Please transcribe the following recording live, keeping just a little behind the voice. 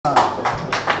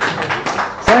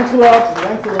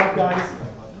Thanks a lot, guys.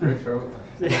 Great show.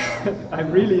 I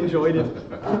really enjoyed it.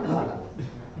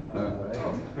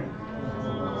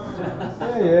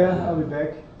 Yeah, I'll be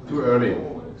back. Too early.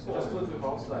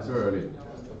 Too early.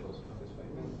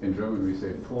 In German we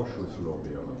say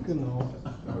Vorschusslorbeer. Genau.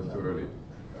 That was too early.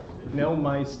 Now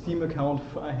my Steam account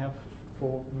I have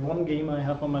for one game I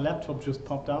have on my laptop just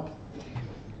popped up.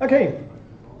 Okay.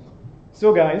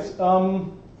 So guys,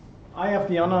 I have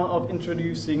the honor of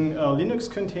introducing a Linux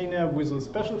container with a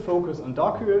special focus on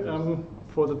Docker.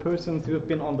 For the persons who have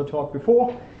been on the talk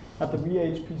before at the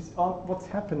VHPC. Oh, what's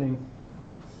happening?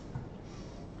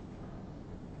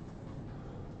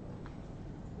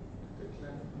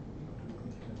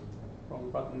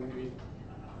 Wrong button maybe.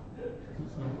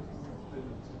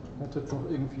 Ich hatte jetzt noch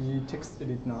irgendwie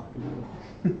Textedit nachgelesen.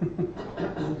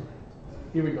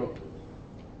 Here we go.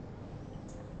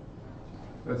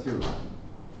 That's you.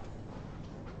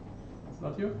 It's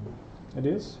not you? It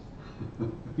is.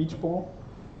 Beach ball.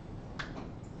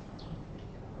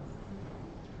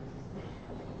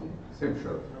 Same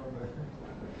shirt.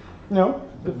 No,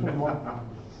 different one.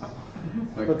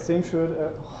 Okay. But same shirt.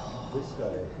 This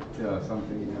guy. Yeah,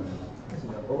 something.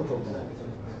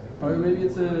 Or maybe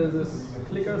it's this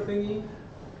clicker thingy.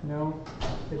 No,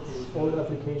 it's all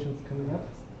applications coming up.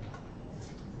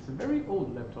 It's a very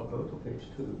old laptop. Go to page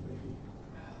 2, maybe.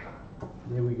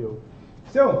 There we go.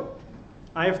 So,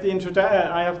 I have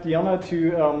the honor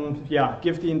to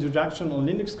give the introduction on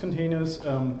Linux containers.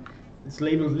 It's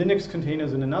labeled Linux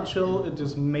containers in a nutshell. It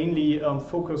is mainly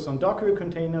focused on Docker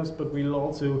containers, but we'll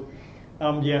also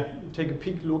take a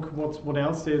peek look what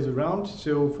else there is around.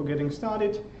 So for getting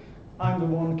started, I'm the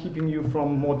one keeping you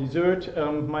from more dessert.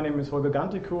 My name is Holger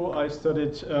Gantiko. I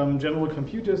studied general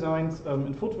computer science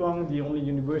in Furtwangen, the only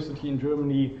university in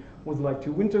Germany with like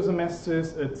 2 winter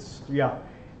semesters. It's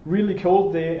really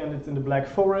cold there, and it's in the Black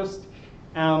Forest.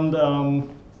 And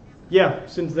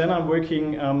since then I'm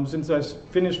working, since I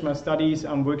finished my studies,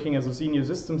 I'm working as a senior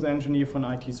systems engineer for an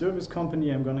IT service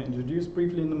company I'm going to introduce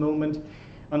briefly in a moment.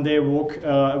 And I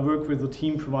work with a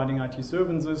team providing IT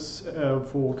services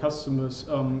for customers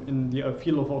in the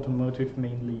field of automotive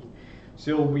mainly.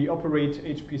 So we operate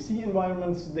HPC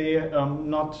environments there,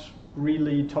 not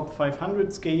really top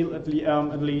 500 scale at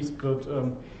least, but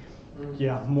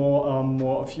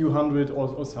more a few hundred or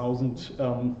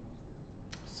 1,000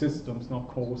 systems, not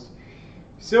cores.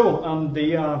 So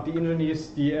the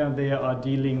engineers, they are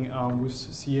dealing with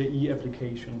CAE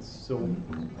applications. So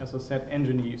as I said,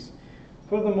 engineers.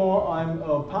 Furthermore, I'm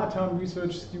a part-time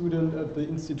research student at the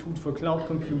Institute for Cloud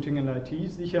Computing and IT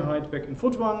Sicherheit back in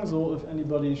Furtwangen. So if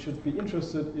anybody should be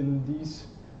interested in these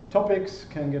topics,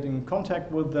 can get in contact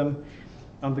with them.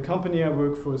 The company I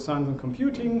work for is Science and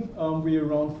Computing. We're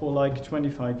around for like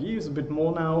 25 years, a bit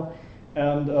more now.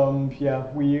 And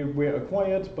we were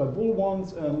acquired by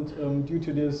Bullwans, and due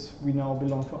to this, we now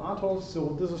belong to Athos.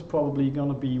 So this is probably going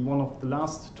to be one of the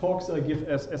last talks I give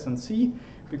as SNC,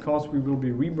 because we will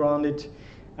be rebranded.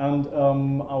 And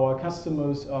our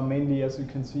customers are mainly, as you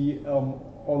can see, all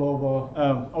over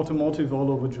automotive all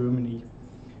over Germany.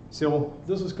 So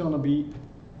this is going to be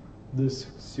this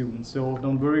soon. So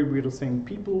don't worry, we're the same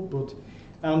people. But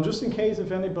just in case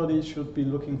if anybody should be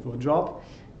looking for a job,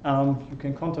 you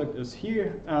can contact us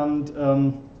here. And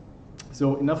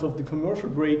so enough of the commercial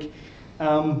break.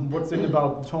 What's in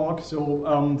about the talk?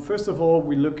 So first of all,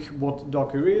 we look what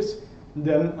Docker is,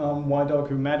 then why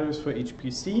Docker matters for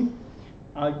HPC.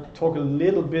 I'll talk a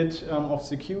little bit of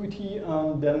security,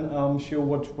 and then show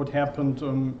what happened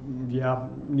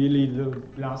nearly the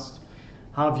last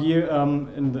half year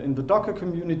in the Docker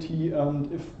community. And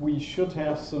if we should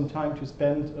have some time to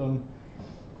spend,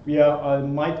 I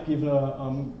might give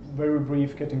a very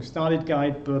brief getting started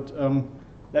guide, but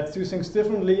let's do things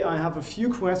differently. I have a few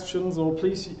questions, so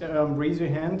please raise your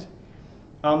hand.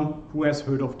 Who has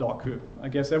heard of Docker? I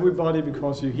guess everybody,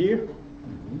 because you're here.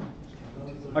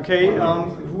 Okay,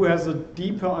 who has a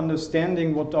deeper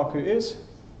understanding what Docker is?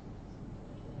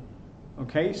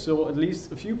 Okay, so at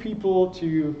least a few people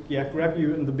to grab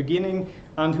you in the beginning.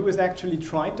 And who has actually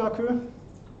tried Docker?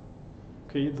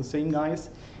 Okay, the same guys.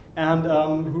 And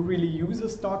who really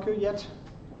uses Docker yet?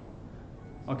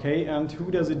 Okay, and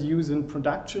who does it use in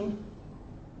production?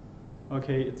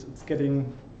 Okay, it's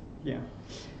getting,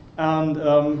 And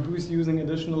who's using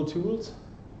additional tools?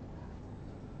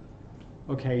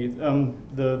 Okay,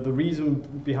 the reason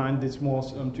behind this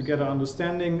was to get an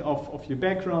understanding of your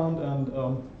background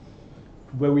and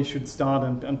where we should start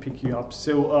and pick you up.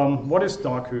 So what is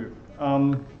Docker?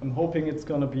 I'm hoping it's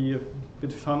going to be a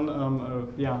bit fun,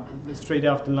 straight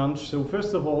after lunch. So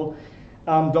first of all,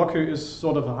 Docker is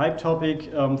sort of a hype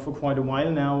topic for quite a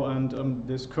while now, and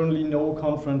there's currently no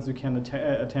conference you can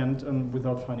attend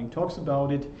without finding talks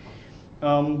about it.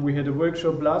 We had a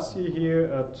workshop last year here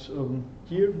at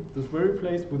this very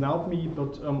place without me,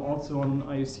 but also on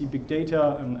ISC Big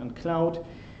Data and Cloud.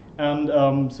 And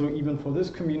so even for this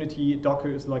community, Docker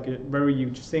is like a very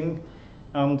huge thing.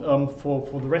 And for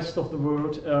the rest of the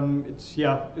world,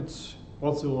 it's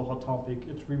also a hot topic.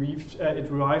 It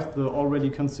revived the already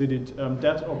considered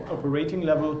that operating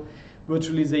level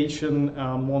virtualization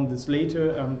one this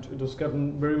later, and it has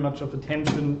gotten very much of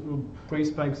attention,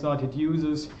 praised by excited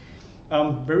users.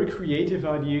 Very creative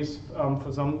ideas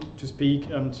for some to speak,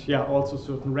 and also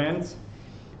certain rants.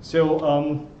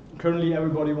 So currently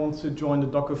everybody wants to join the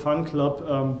Docker Fun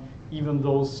Club, even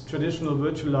those traditional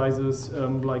virtualizers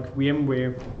like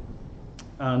VMware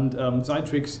and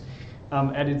Citrix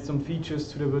added some features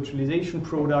to the virtualization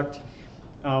product.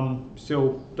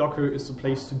 So Docker is the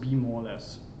place to be, more or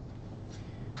less.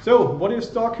 So what is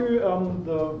Docker?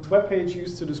 The webpage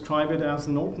used to describe it as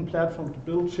an open platform to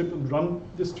build, ship, and run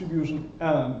distribution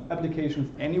applications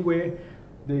anywhere.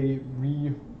 They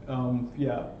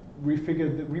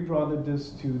rebranded this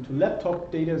to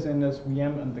laptop data centers,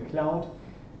 VM, and the cloud.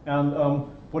 And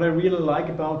what I really like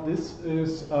about this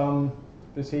is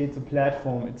they say it's a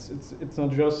platform. It's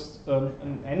not just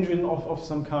an engine of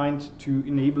some kind to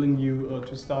enabling you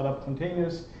to start up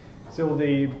containers. So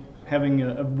they having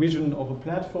a vision of a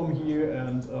platform here,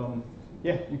 and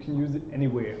you can use it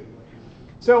anywhere.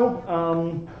 So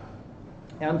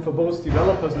and for both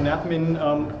developers and admin,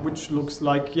 which looks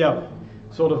like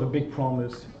sort of a big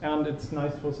promise, and it's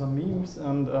nice for some memes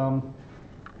and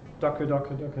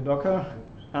Docker.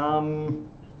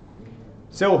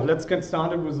 So let's get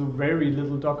started with a very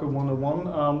little Docker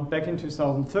 101. Back in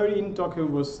 2013, Docker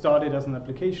was started as an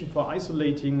application for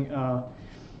isolating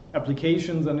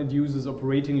applications, and it uses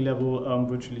operating level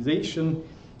virtualization.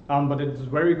 But at its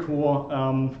very core,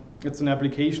 it's an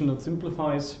application that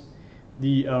simplifies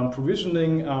the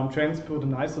provisioning, transport,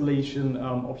 and isolation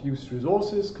of used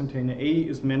resources. Container A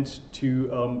is meant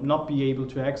to not be able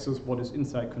to access what is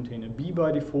inside container B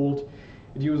by default.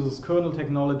 It uses kernel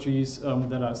technologies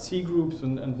that are C groups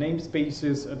and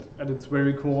namespaces at its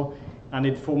very core, and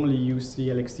it formerly used the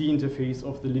LXC interface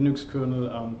of the Linux kernel,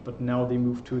 but now they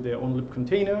moved to their own lib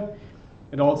container.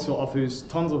 It also offers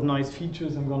tons of nice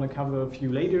features. I'm going to cover a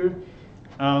few later.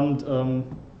 And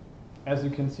as you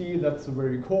can see, that's the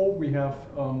very core. We have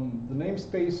the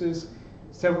namespaces.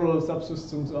 Several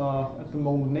subsystems are at the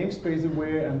moment namespace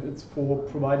aware, and it's for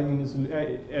providing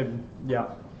an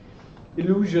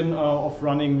illusion of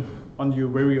running on your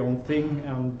very own thing.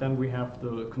 And then we have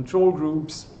the control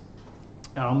groups,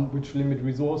 which limit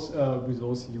resource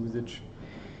usage.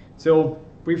 So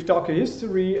brief Docker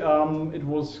history. It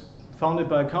was founded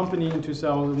by a company in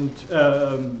 2000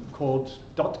 called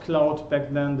 .cloud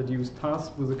back then, that used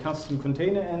Path with a custom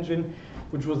container engine,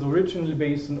 which was originally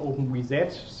based on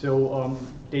OpenVZ, so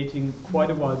dating quite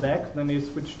a while back. Then they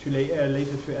switched to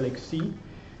later to LXC.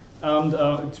 And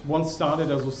it once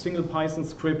started as a single Python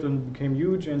script and became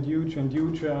huge and huge and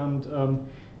huge. And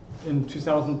in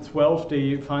 2012,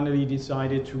 they finally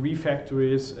decided to refactor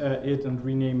it and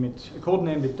rename it,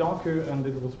 codename it Docker, and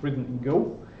it was written in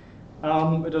Go.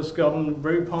 It has gotten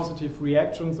very positive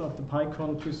reactions after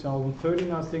PyCon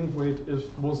 2013, I think, where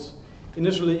it was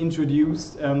initially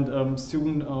introduced, and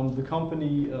soon the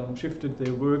company shifted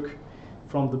their work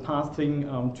from the Path thing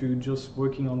to just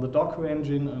working on the Docker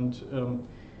engine, and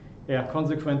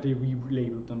consequently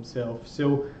relabeled themselves.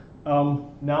 So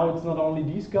now it's not only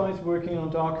these guys working on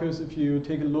Dockers. If you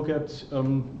take a look at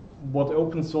what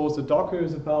open source the Docker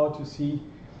is about, you see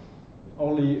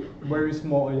only very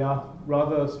small,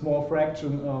 rather small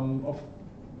fraction of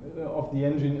the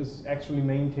engine is actually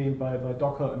maintained by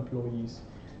Docker employees.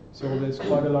 So there's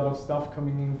quite a lot of stuff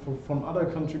coming in from other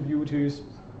contributors.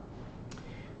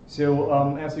 So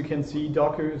as you can see,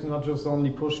 Docker is not just only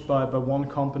pushed by one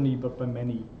company, but by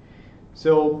many.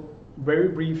 So very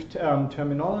brief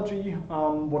terminology,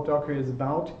 what Docker is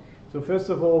about. So first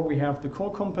of all, we have the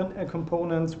core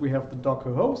components. We have the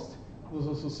Docker host. This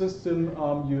is the system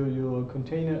your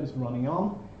container is running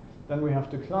on. Then we have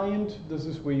the client. This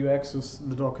is where you access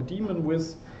the Docker daemon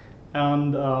with.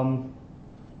 And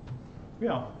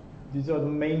these are the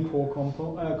main core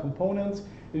components.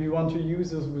 If you want to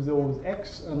use this with OS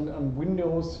X and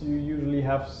Windows, you usually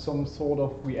have some sort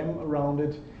of VM around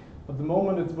it. At the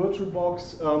moment it's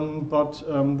VirtualBox, but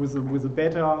with a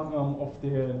beta of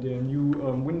their new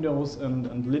Windows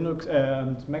and Linux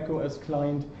and Mac OS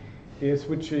client, they're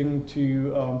switching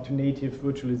to native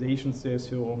virtualizations there.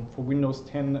 So for Windows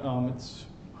 10, it's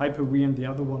Hyper-V, and the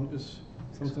other one is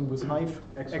something with Hive,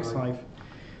 X-Hive.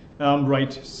 X-Hive.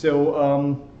 Right.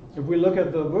 So if we look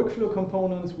at the workflow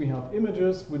components, we have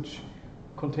images which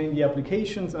contain the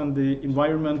applications and the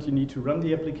environment you need to run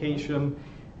the application.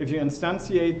 If you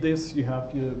instantiate this, you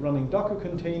have your running Docker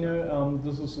container.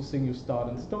 This is the thing you start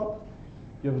and stop.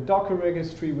 You have a Docker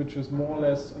registry, which is more or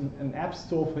less an app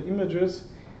store for images.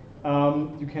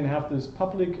 You can have this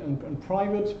public and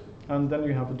private, and then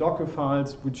you have the Docker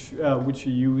files, which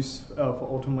you use for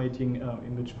automating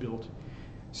image build.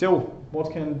 So,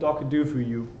 what can Docker do for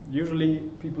you? Usually,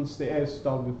 people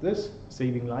start with this: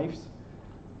 saving lives.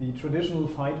 The traditional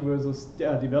fight versus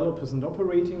developers and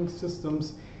operating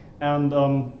systems, and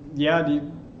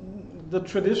the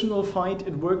traditional fight,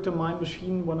 it worked on my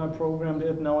machine when I programmed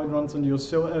it. Now it runs on your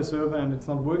server and it's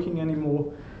not working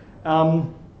anymore.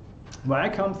 Where I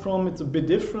come from, it's a bit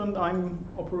different. I'm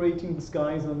operating the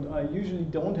skies, and I usually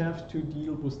don't have to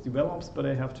deal with developers, but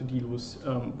I have to deal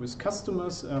with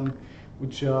customers,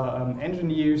 which are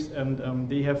engineers, and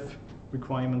they have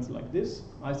requirements like this: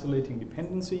 isolating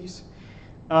dependencies.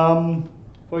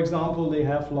 For example, they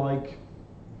have like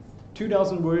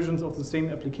 2,000 versions of the same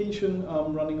application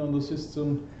running on the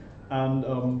system,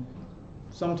 and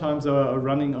sometimes are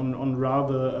running on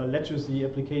rather legacy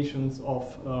applications of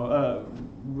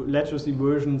legacy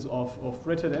versions of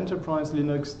Red Hat Enterprise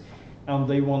Linux, and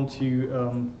they want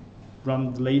to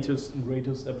run the latest and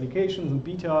greatest applications and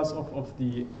betas of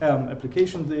the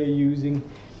applications they are using.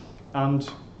 And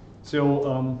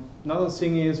so another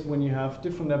thing is, when you have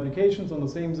different applications on the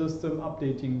same system,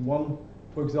 updating one,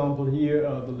 for example here,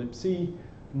 the libc,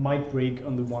 might break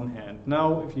on the one hand.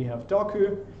 Now, if you have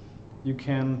Docker, you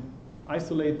can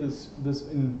isolate this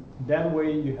in that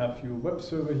way. You have your web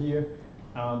server here,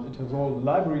 and it has all the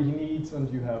library he needs, and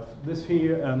you have this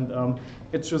here, and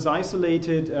it's just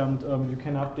isolated, and you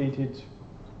can update it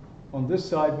on this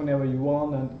side whenever you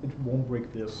want, and it won't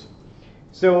break this.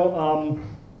 So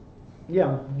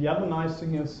yeah, the other nice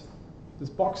thing is this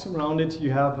box around it.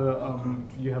 You have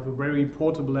a very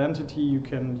portable entity you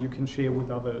can share with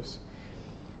others.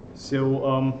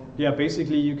 So yeah,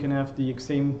 basically you can have the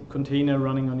same container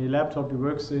running on your laptop, your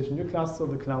workstation, your cluster,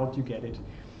 the cloud. You get it.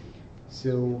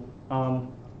 So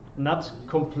not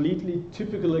completely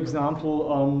typical example.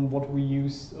 What we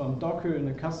use Docker in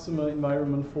a customer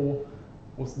environment for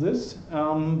was this.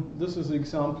 This is an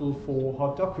example for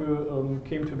how Docker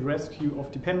came to the rescue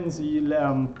of dependency.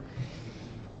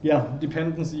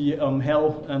 Dependency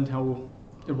hell, and how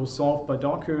it was solved by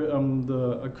Docker.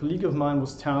 A colleague of mine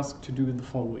was tasked to do the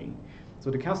following. So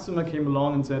the customer came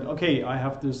along and said, okay, I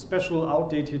have this special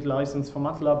outdated license for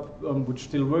MATLAB which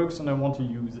still works, and I want to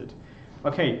use it.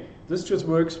 Okay, this just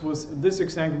works with this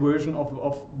exact version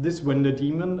of this vendor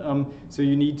daemon. So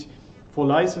you need, for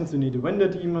license, you need a vendor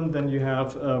daemon, then you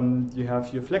have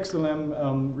your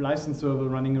FlexLM license server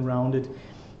running around it.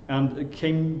 And it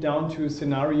came down to a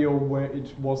scenario where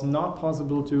it was not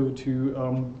possible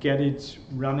to get it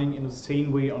running in the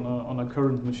same way on a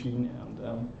current machine.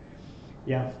 And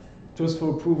yeah, just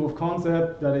for proof of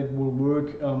concept that it will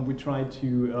work, we tried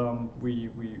to we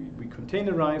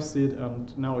containerized it,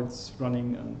 and now it's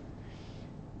running. And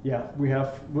yeah, we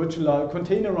have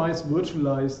containerized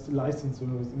virtualized license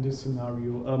servers in this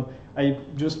scenario. I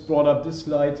just brought up this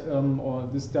slide or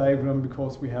this diagram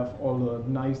because we have all the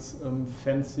nice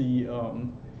fancy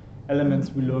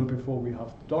elements we learned before. We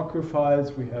have Docker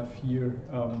files. We have here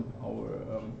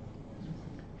our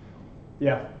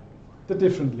the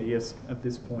different layers at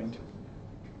this point.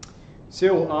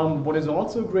 So what is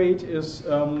also great is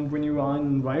when you are in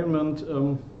an environment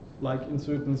like in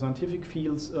certain scientific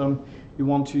fields, you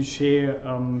want to share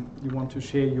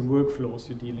your workflows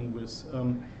you're dealing with.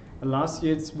 Last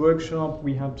year's workshop,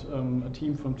 we had a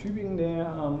team from Tübingen there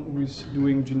who is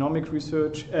doing genomic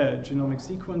research, genomic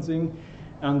sequencing,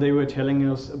 and they were telling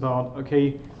us about,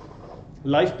 okay,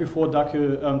 life before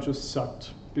Docker just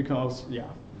sucked because, yeah,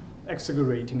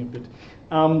 exaggerating a bit.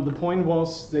 The point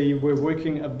was they were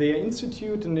working at their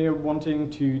institute, and they're wanting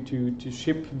to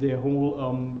ship their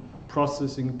whole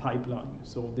processing pipeline.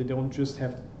 So they don't just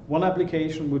have one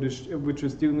application which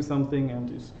is doing something and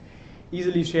is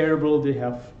easily shareable. They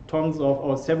have tons of,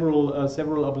 or several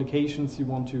applications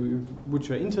which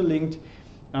are interlinked,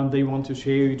 and they want to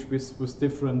share it with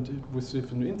different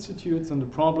institutes. And the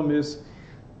problem is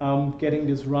getting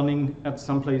this running at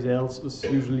someplace else is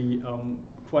usually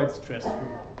quite stressful.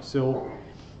 So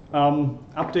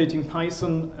updating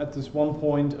Python at this one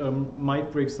point might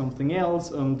break something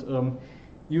else, and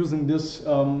using this,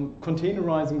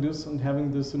 containerizing this and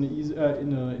having this in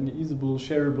an easable,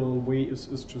 shareable way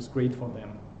is just great for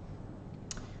them.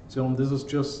 So this is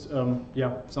just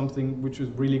something which is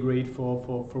really great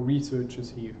for researchers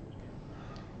here.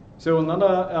 So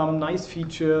another nice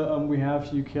feature we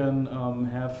have, you can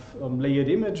have layered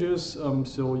images,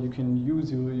 so you can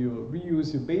use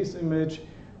reuse your base image,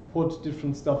 put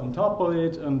different stuff on top of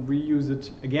it, and reuse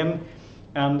it again.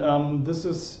 And this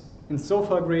is in so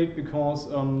far great because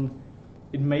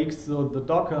it makes the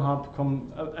Docker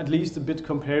Hub at least a bit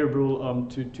comparable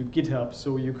to GitHub.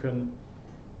 So you can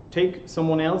take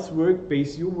someone else's work,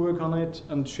 base your work on it,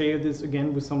 and share this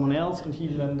again with someone else, and he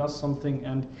then does something,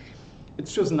 and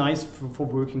it's just nice for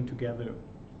working together.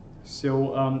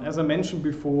 So as I mentioned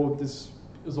before, this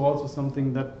is also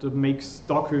something that makes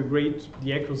Docker great,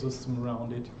 the ecosystem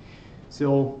around it.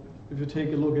 So if you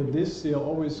take a look at this, they are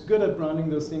always good at running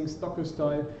those things Docker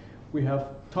style. We have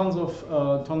tons of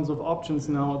options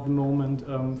now at the moment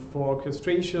for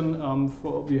orchestration.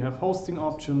 We have hosting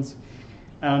options,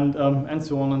 and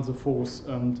so on and so forth.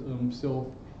 And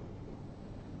so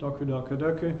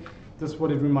Docker. That's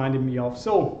what it reminded me of.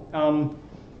 So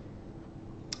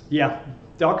yeah,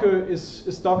 Docker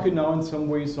is Docker now in some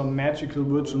ways some magical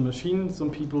virtual machine.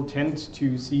 Some people tend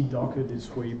to see Docker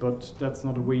this way, but that's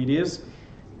not the way it is.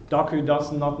 Docker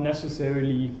does not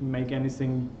necessarily make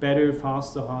anything better,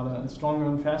 faster, harder, and stronger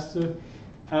and faster.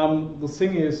 The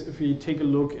thing is, if we take a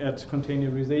look at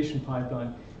containerization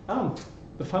pipeline,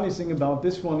 the funny thing about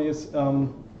this one is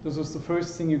this is the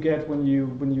first thing you get when you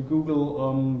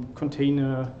Google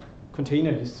container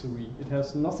history. It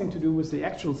has nothing to do with the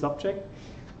actual subject,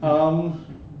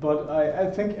 but I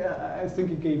think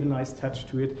it gave a nice touch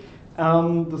to it.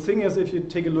 The thing is, if you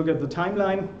take a look at the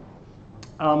timeline,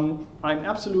 I'm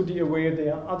absolutely aware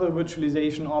there are other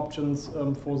virtualization options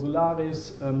for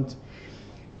Solaris and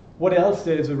what else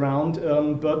there is around,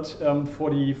 but for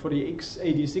the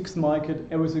x86 market,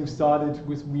 everything started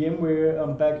with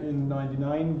VMware back in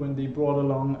 '99 when they brought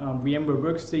along VMware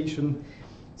Workstation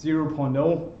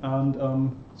 0.0,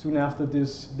 and soon after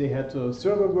this they had a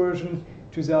server version.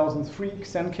 2003,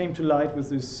 Xen came to light with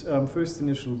this first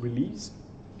initial release.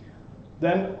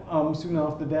 Then soon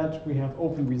after that we have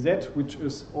OpenVZ, which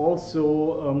is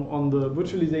also on the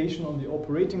virtualization on the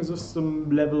operating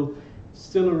system level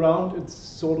still around. It's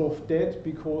sort of dead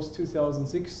because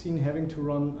 2016 having to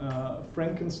run a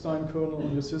Frankenstein kernel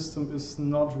on your system is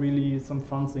not really some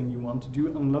fun thing you want to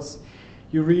do unless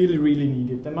you really, really need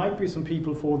it. There might be some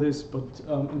people for this, but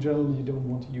in general you don't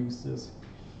want to use this.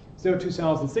 So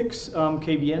 2006,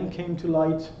 KVN came to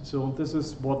light. So this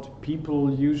is what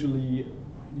people usually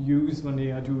use when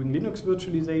they are doing Linux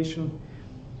virtualization.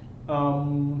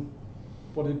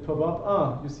 What did pop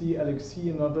up? You see LXC,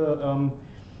 another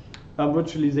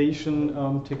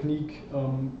virtualization technique.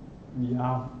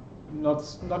 Yeah,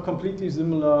 not completely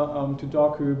similar to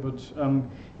Docker, but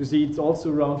you see it's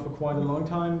also around for quite a long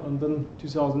time. And then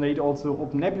 2008 also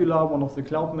OpenNebula, one of the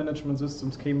cloud management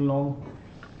systems, came along.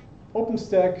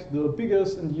 OpenStack, the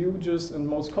biggest and hugest and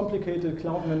most complicated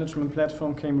cloud management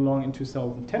platform, came along in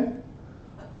 2010.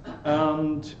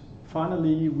 And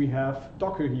finally, we have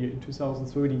Docker here in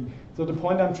 2013. So the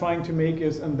point I'm trying to make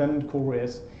is, and then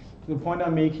CoreOS. The point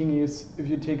I'm making is, if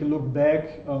you take a look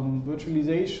back,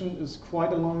 virtualization is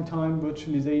quite a long time.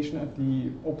 Virtualization at the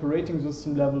operating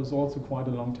system level is also quite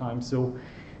a long time. So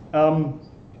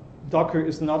Docker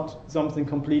is not something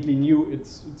completely new.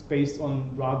 It's based on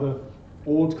rather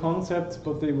old concepts,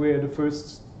 but they were the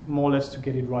first, more or less, to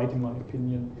get it right, in my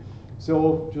opinion.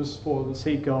 So just for the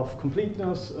sake of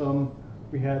completeness,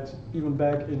 we had, even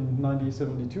back in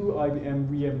 1972, IBM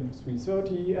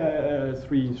VM330,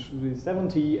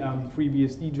 370,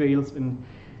 3BSD jails in,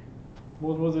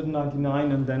 what was it,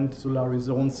 99, and then Solaris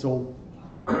Zones. So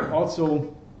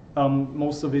also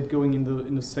most of it going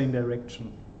in the same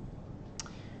direction.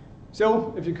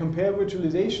 So if you compare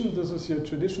virtualization, this is your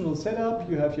traditional setup.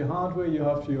 You have your hardware, you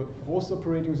have your host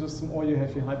operating system, or you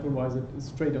have your hypervisor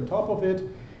straight on top of it.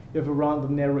 You have a rather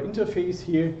narrow interface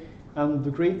here. And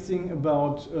the great thing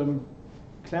about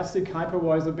classic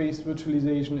hypervisor-based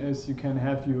virtualization is you can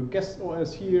have your guest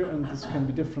OS here, and this can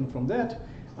be different from that,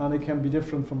 and it can be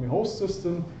different from your host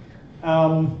system.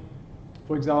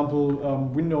 For example,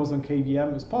 Windows on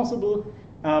KVM is possible.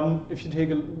 If you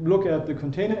take a look at the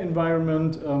container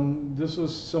environment, this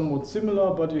is somewhat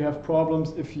similar, but you have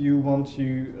problems if you want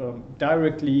to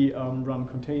directly run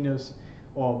containers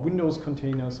or Windows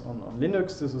containers on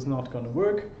Linux. This is not going to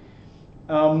work.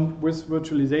 With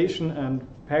virtualization and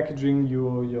packaging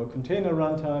your container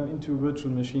runtime into a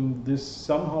virtual machine, this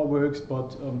somehow works,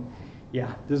 but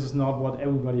yeah, this is not what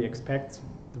everybody expects,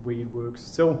 the way it works.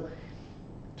 So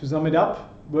to sum it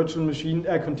up, virtual machine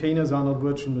containers are not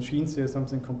virtual machines. They're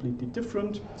something completely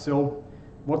different. So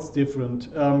what's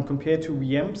different? Compared to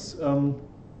VMs,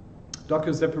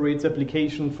 Docker separates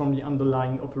application from the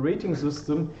underlying operating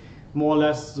system. more or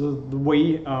less the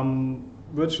way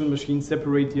virtual machines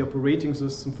separate the operating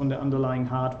system from the underlying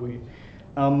hardware.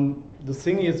 The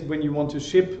thing is, when you want to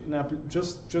ship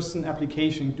just an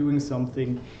application doing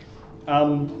something,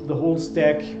 the whole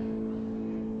stack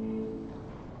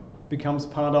becomes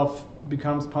part of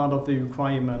the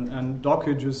requirement, and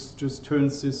Docker just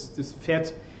turns this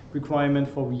fat requirement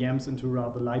for VMs into a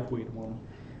rather lightweight one.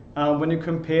 When you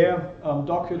compare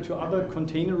Docker to other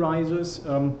containerizers,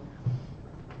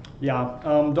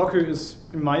 Docker is,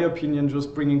 in my opinion,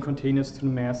 just bringing containers to the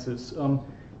masses.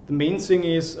 The main thing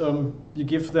is you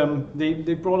give them,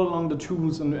 they brought along the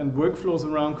tools and workflows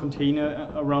around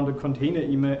the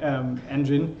container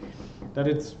engine, that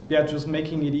it's just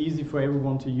making it easy for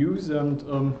everyone to use, and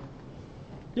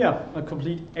a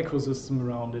complete ecosystem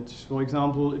around it. For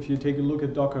example, if you take a look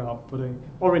at Docker Hub, but I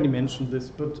already mentioned this,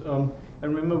 but I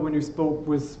remember when you spoke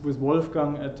with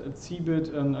Wolfgang at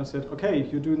CeBIT, and I said, okay,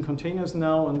 you're doing containers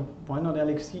now, and why not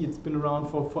LXC? It's been around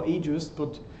for ages,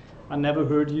 but I never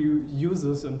heard you use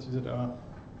this, and he said,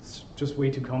 it's just way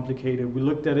too complicated. We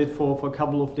looked at it for a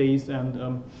couple of days,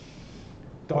 and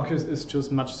Docker is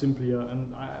just much simpler,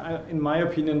 and in my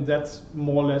opinion, that's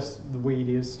more or less the way it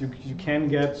is. You can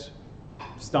get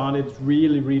started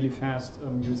really, really fast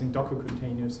using Docker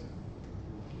containers.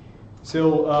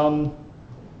 So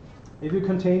if you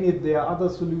contain it, there are other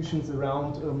solutions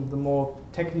around. The more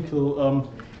technical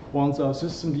ones are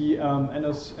systemd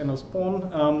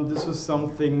nspawn. This is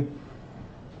something,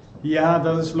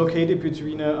 that is located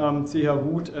between a CH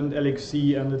root and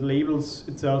LXC, and it labels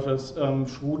itself as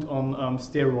root on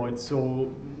steroids.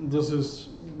 So this is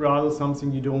rather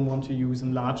something you don't want to use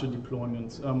in larger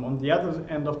deployments. On the other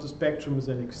end of the spectrum is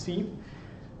LXC.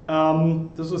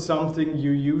 This is something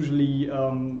you usually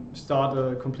start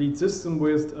a complete system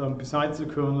with besides the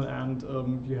kernel, and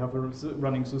you have a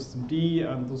running systemd,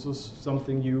 and this is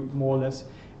something you more or less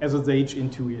SSH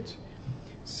into it.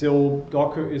 So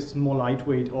Docker is more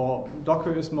lightweight, or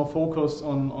Docker is more focused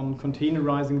on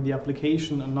containerizing the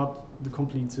application and not the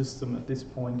complete system at this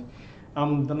point.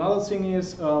 Another thing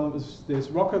is there's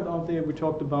Rocket out there. We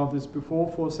talked about this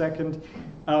before for a second.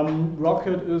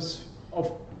 Rocket is,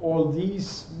 of all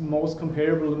these, most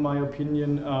comparable in my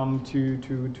opinion to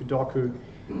Docker.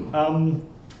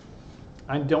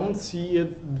 I don't see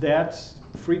it that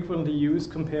frequently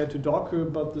used compared to Docker,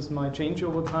 but this might change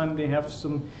over time. They have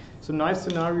some nice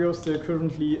scenarios. They're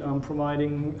currently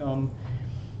providing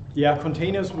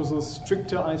containers with a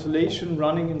stricter isolation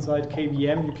running inside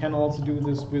KVM. You can also do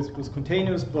this with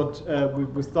containers, but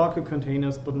with Docker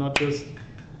containers, but not just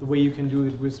the way you can do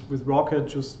it with Rocket,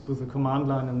 just with a command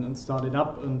line and start it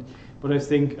up. But I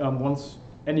think once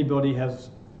anybody has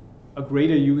a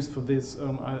greater use for this,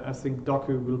 I think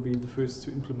Docker will be the first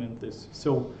to implement this.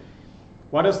 So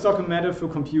why does Docker matter for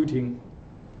computing?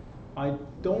 I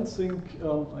don't think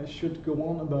I should go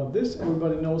on about this.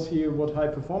 Everybody knows here what high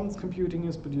performance computing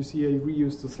is, but you see I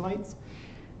reused the slides.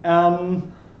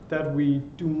 That we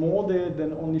do more there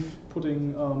than only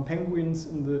putting penguins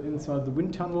inside the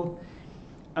wind tunnel.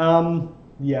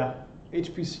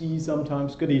 HPC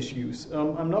sometimes got issues.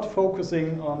 I'm not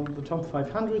focusing on the top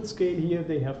 500 scale here.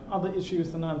 They have other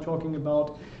issues than I'm talking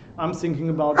about. I'm thinking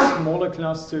about smaller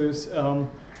clusters,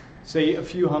 say a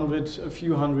few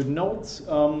hundred nodes.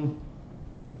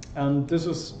 And this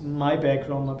is my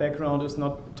background. My background is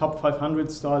not top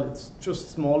 500 style. It's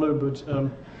just smaller, but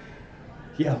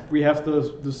we have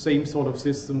the same sort of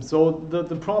system. So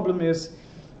the problem is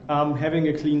having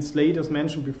a clean slate, as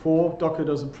mentioned before. Docker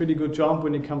does a pretty good job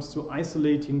when it comes to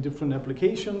isolating different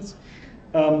applications.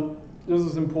 This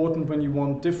is important when you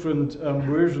want different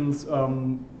versions.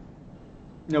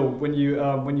 When you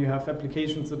have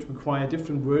applications that require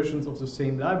different versions of the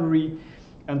same library,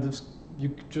 and you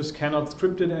just cannot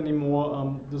script it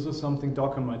anymore. This is something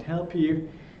Docker might help you.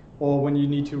 Or when you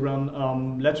need to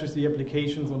run legacy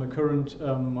applications on a current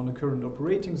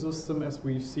operating system, as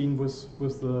we've seen with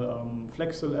the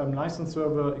Flex license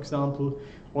server example,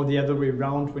 or the other way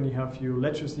around, when you have your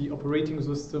legacy operating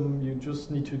system, you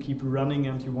just need to keep running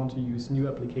and you want to use new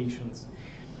applications.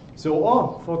 So,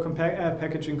 or for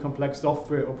packaging complex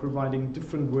software or providing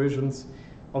different versions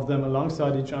of them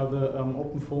alongside each other,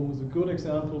 OpenFOAM is a good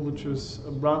example, which is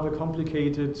rather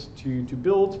complicated to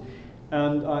build.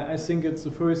 And I think it's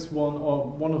the first one, or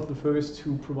one of the first,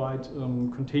 to provide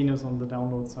containers on the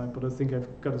download side, but I think I've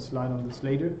got a slide on this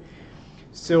later.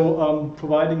 So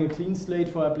providing a clean slate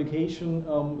for application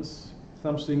is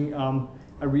something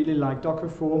I really like Docker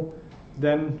for.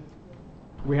 Then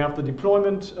we have the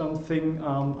deployment thing.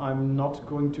 I'm not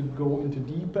going to go into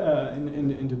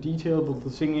into detail, but the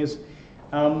thing is,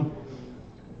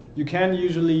 you can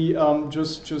usually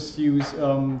just use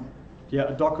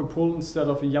a Docker pull instead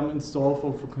of a yum install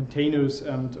for containers,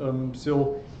 and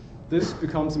so this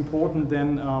becomes important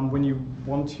then when you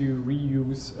want to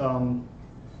reuse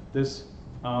this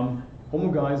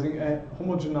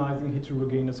homogenizing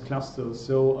heterogeneous clusters.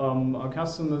 So our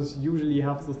customers usually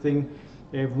have the thing,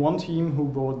 they have one team who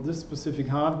bought this specific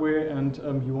hardware, and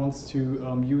he wants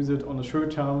to use it on a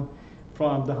short term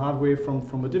from the hardware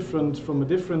from a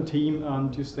different team,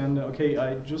 and you stand there, okay,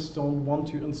 I just don't want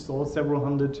to install several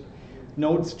hundred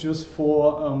nodes just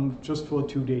for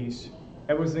 2 days.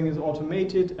 Everything is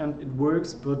automated and it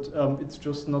works, but it's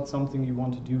just not something you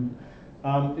want to do.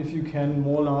 If you can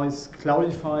more or less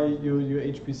cloudify your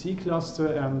HPC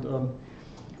cluster and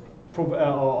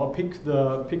or pick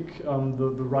the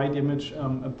right image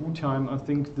at boot time, I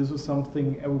think this is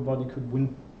something everybody could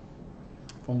win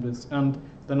from this. And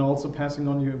then also passing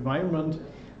on your environment.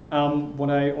 What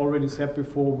I already said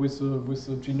before with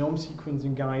the genome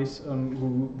sequencing guys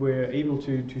who were able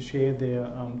to share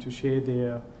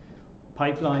their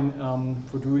pipeline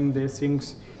for doing their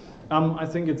things. I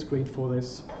think it's great for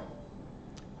this.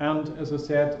 And as I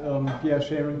said,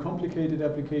 sharing complicated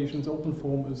applications.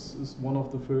 OpenFOAM is one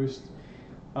of the first,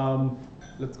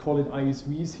 let's call it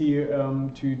ISVs here,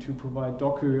 to provide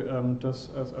Docker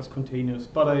as containers.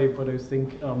 But I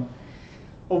think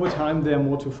over time there are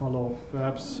more to follow.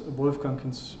 Perhaps Wolfgang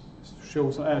can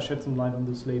shed some light on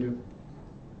this later.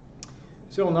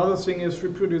 So another thing is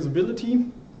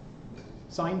reproducibility,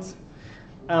 science.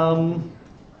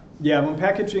 When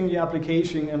packaging the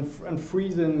application and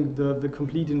freezing the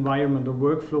complete environment or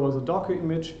workflow as a Docker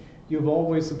image, you have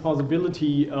always the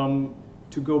possibility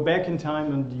to go back in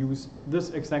time and use this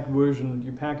exact version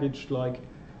you packaged like,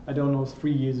 I don't know,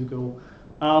 3 years ago.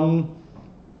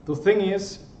 The thing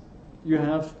is, you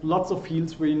have lots of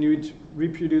fields where you need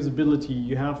reproducibility.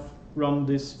 You have run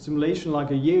this simulation like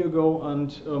a year ago,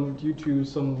 and due to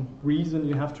some reason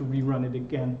you have to rerun it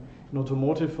again. In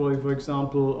automotive, for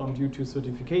example, due to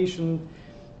certification.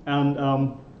 And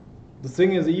the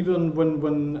thing is, even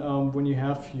when you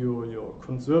have your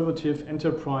conservative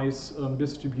enterprise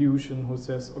distribution who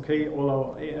says, okay, all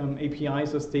our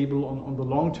APIs are stable on the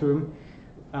long term,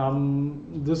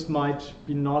 this might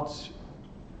be not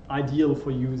ideal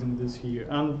for using this here.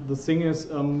 And the thing is,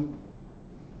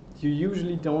 you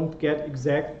usually don't get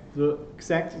the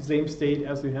exact same state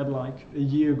as you had like a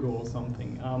year ago or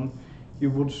something. You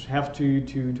would have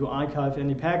to archive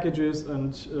any packages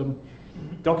and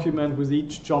document with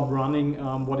each job running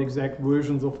what exact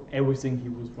versions of everything he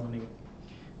was running.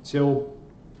 So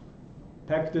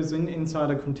pack this inside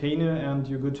a container and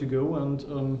you're good to go,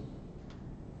 and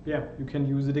you can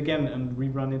use it again and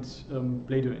rerun it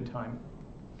later in time.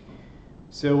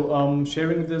 So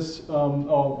sharing this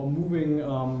or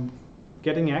moving,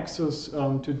 getting access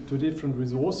to different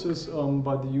resources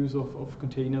by the use of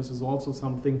containers is also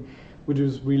something which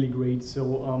is really great.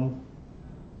 So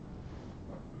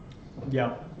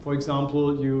for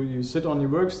example, you sit on your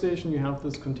workstation, you have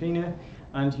this container,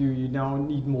 and you now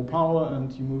need more power,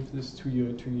 and you move this to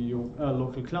your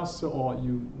local cluster, or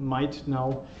you might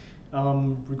now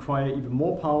require even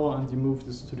more power, and you move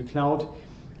this to the cloud,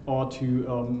 or to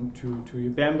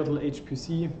your bare metal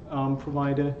HPC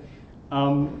provider.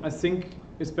 I think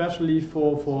especially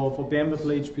for bare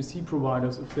metal HPC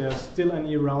providers, if there's still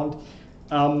any around,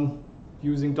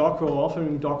 using Docker or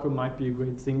offering Docker might be a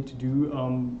great thing to do,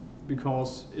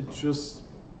 because it just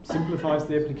simplifies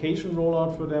the application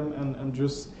rollout for them and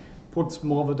just puts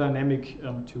more of a dynamic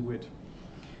to it.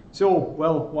 So,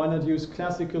 well, why not use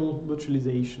classical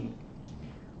virtualization?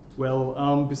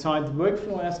 Well, besides the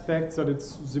workflow aspects, that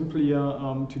it's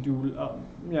simpler to do,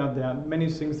 there are many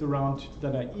things around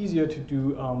that are easier to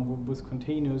do with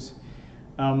containers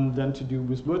than to do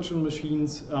with virtual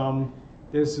machines.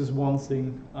 There's this one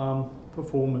thing,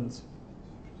 performance.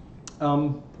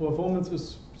 Performance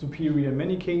is superior in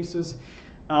many cases.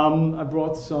 I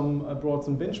brought some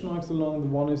benchmarks along. The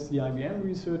one is the IBM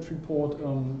research report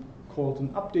called an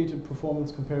updated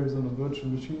performance comparison of virtual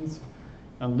machines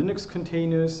and Linux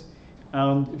containers.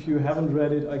 And if you haven't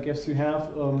read it, I guess you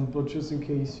have, but just in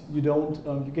case you don't,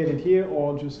 you get it here,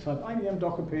 or just type IBM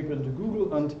Docker paper into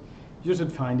Google and you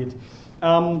should find it.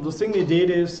 The thing they did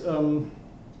is, want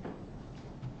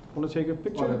to take a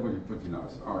picture? Oh, that would be pretty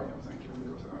nice. Oh yeah, thank you.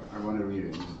 Because I want to read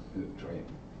it and try it.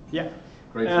 Yeah.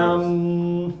 Great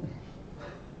service.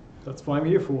 That's what I'm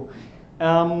here for.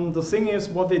 The thing is,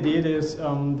 what they did is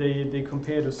they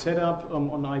compared a setup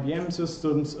on IBM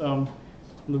systems.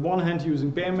 On the one hand, using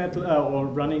bare metal or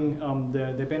running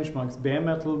their benchmarks bare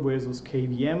metal versus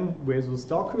KVM versus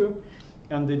Docker,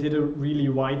 and they did a really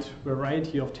wide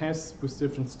variety of tests with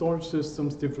different storage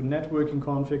systems, different networking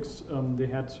configs. They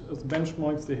had as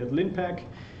benchmarks, they had linpack,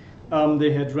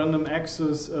 they had random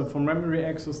access for memory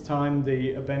access time,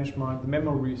 they benchmarked the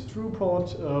memory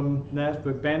throughput,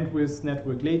 network bandwidth,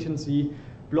 network latency,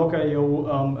 block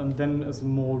I/O, and then as a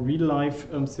more real-life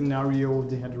scenario,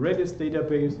 they had a Redis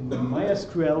database and then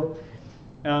MySQL.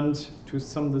 And to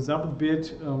sum this up a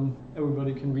bit,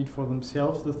 everybody can read for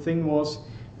themselves. The thing was,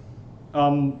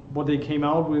 what they came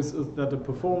out with is that the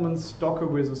performance, Docker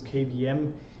versus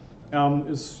KVM,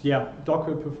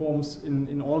 Docker performs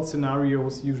in all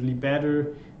scenarios usually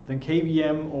better than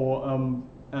KVM, or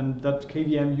and that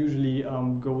KVM usually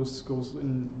goes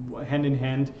hand in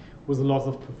hand with a lot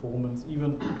of performance,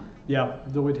 even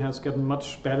though it has gotten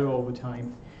much better over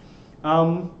time.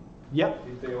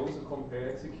 Did they also compare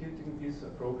executing these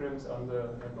programs on the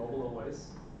normal OS?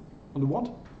 On the what?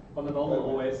 On the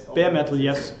normal OS. Bare metal,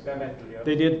 yes. Bare metal, yeah.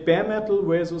 They did bare metal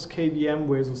versus KVM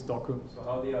versus Docker. So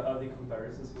how are the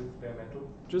comparisons with bare metal?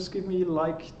 Just give me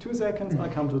like 2 seconds, I'll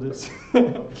come to this.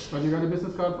 But you got a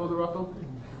business card for the Raffle?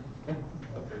 Okay,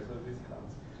 so this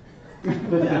counts.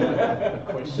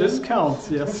 This counts,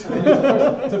 yes.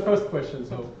 It's the first question,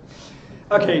 so.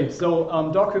 Okay, so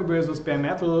Docker versus bare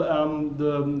metal,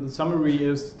 the summary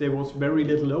is there was very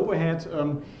little overhead,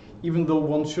 even though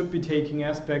one should be taking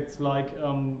aspects like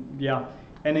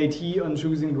NAT on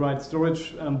choosing the right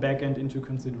storage backend into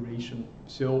consideration.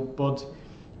 So, but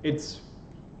it's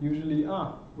usually,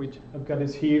 I've got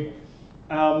this here.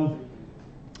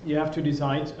 You have to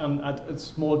decide at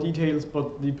small details,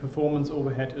 but the performance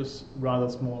overhead is rather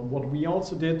small. What we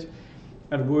also did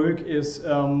at work is,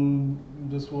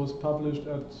 this was published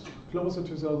at closer to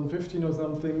 2015 or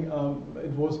something.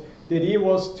 The idea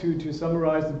was to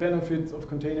summarize the benefits of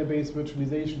container-based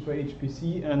virtualization for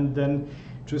HPC, and then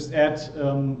just add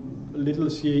a little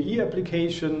CAE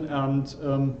application. And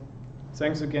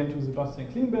thanks again to Sebastian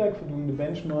Klingberg for doing the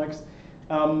benchmarks.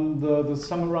 The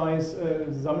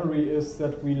summary is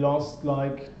that we lost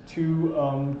like 2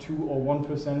 or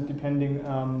 1% depending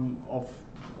on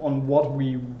what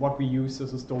we use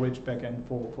as a storage backend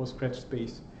for scratch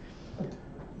space.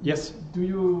 Yes. Did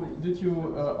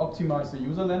you optimize the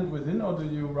user land within, or do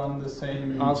you run the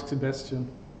same? Ask Sebastian.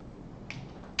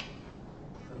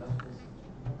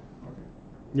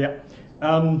 Yeah.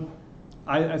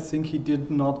 I think he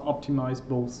did not optimize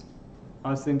both.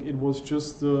 I think it was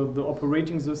just the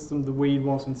operating system, the way it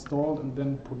was installed, and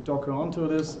then put Docker onto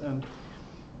this and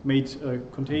made a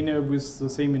container with the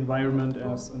same environment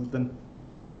as, and then.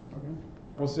 Okay.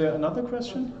 Was there another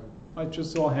question? I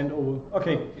just saw a hand over.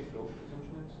 Okay.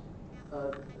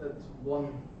 At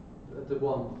the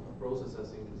one process, I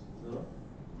think is no.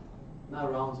 Now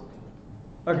rounds.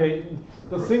 Okay.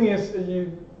 The thing is,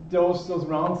 those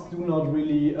rounds do not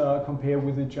really compare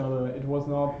with each other. It was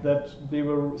not that they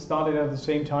were started at the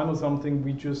same time or something.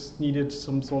 We just needed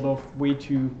some sort of way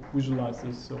to visualize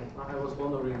this. So I was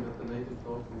wondering that the native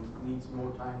token needs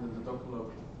more time than the Docker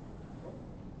local.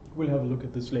 We'll have a look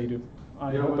at this later.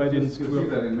 I hope but I didn't you see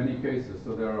that in many cases.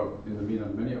 So there are in the mean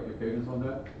many applications on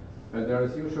that, and there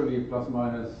is usually plus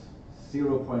minus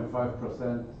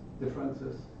 0.5%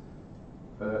 differences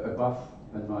above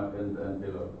and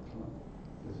below.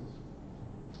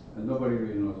 And nobody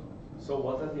really knows that. So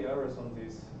what are the errors on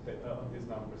these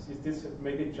numbers? Is this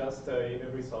maybe just a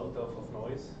result of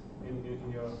noise in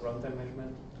your runtime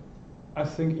measurement? I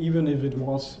think even if it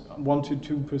was 1 to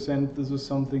 2%, this is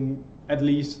something at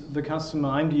least the customer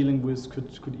I'm dealing with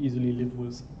could easily live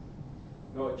with.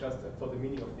 No, just for the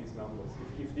meaning of these numbers.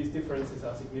 If these differences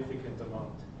are significant or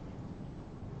not.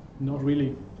 Not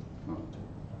really. No.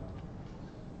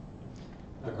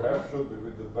 The graph should be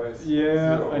with the base.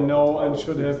 Yeah, zero, I know, and out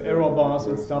should of have 60, error bars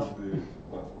and the stuff. rest of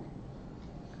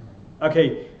the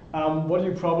Okay, what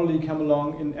you probably come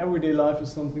along in everyday life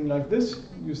is something like this.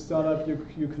 You start up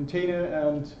your container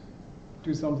and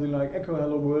do something like echo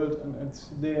hello world, and it's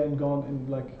there and gone in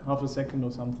like half a second or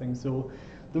something. So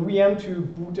the VM to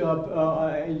boot up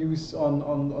I use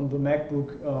on the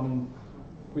MacBook,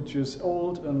 which is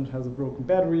old and has a broken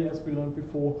battery, as we learned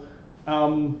before.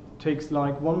 Takes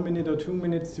like 1 minute or 2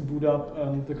 minutes to boot up,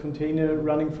 and the container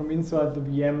running from inside the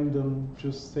VM then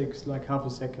just takes like half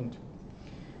a second.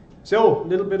 So a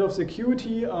little bit of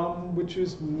security, which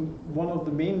is one of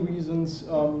the main reasons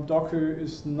Docker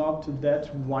is not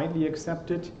that widely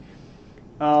accepted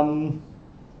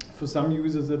for some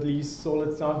users at least. So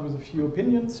let's start with a few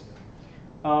opinions.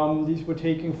 These were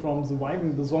taken from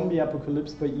Surviving the Zombie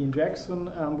Apocalypse by Ian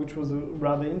Jackson, which was a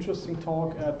rather interesting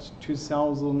talk at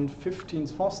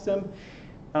 2015's FOSDEM,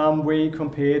 where he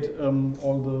compared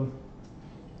all the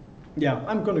yeah,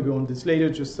 I'm going to go on this later.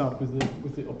 Just start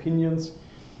with the opinions.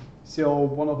 So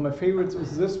one of my favorites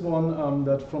is this one,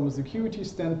 that from a security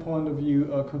standpoint of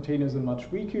view, containers are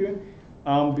much weaker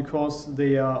because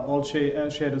they are all share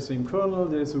the same kernel.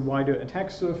 There's a wider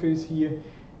attack surface here,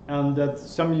 and that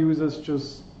some users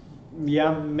just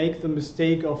make the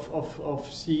mistake of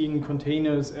seeing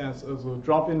containers as a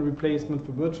drop-in replacement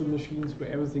for virtual machines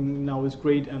where everything now is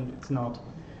great, and it's not.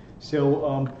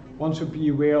 So one should be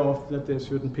aware of that there's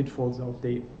certain pitfalls out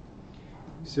there.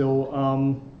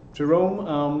 So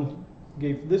Jerome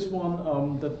gave this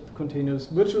one, that containers,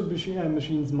 virtual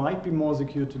machines might be more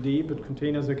secure today, but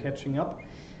containers are catching up.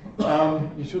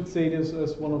 You should say this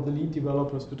as one of the lead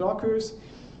developers for Dockers.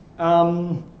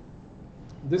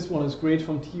 This one is great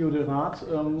from Theo de Raad,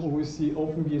 who is the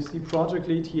OpenBSD project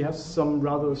lead. He has some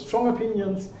rather strong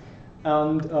opinions,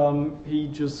 and he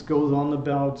just goes on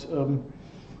about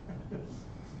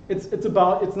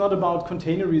it's not about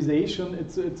containerization,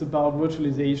 it's about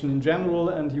virtualization in general,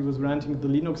 and he was ranting at the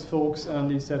Linux folks, and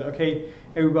he said, okay,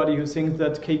 everybody who thinks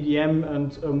that KVM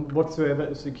and whatsoever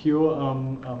is secure,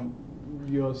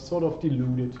 you're sort of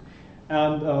deluded.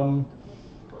 And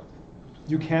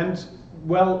you can't,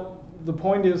 well, the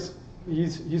point is,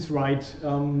 he's right.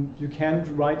 You can't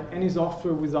write any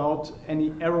software without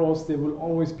any errors. There will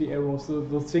always be errors.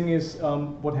 The thing is,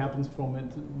 what happens from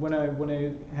it. When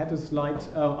I had a slide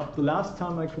up the last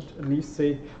time, I could at least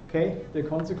say, okay, they're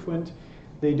consequent.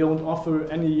 They don't offer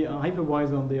any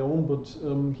hypervisor on their own, but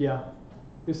yeah,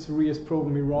 history has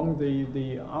proven me wrong.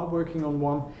 They are working on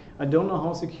one. I don't know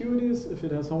how secure it is, if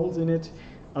it has holes in it.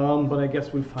 But I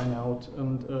guess we'll find out.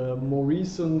 And more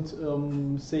recent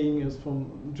saying is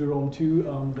from Jerome too,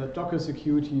 that Docker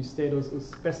security status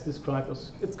is best described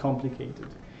as it's complicated.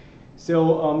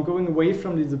 So going away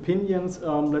from these opinions,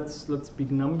 let's speak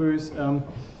numbers.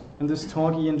 In this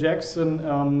talk, Ian Jackson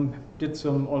did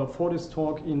some, or for this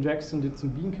talk, Ian Jackson did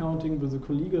some bean counting with a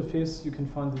colleague of his. You can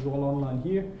find this all online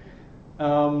here.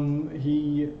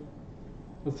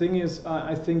 The thing is,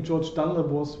 I think George Dunlap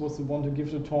was the one to give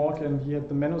the talk, and he had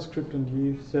the manuscript, and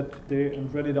he sat there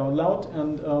and read it out loud,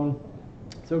 and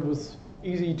so it was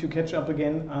easy to catch up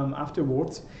again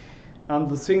afterwards. And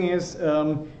the thing is,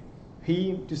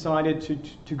 he decided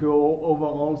to go over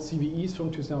all CVEs from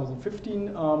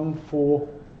 2015 for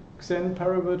Xen,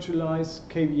 paravirtualize,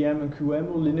 KVM and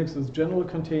QEMU, Linux as general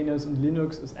containers, and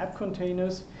Linux as app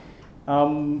containers.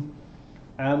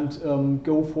 And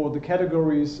go for the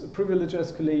categories privilege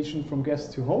escalation from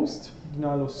guest to host,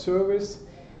 denial of service.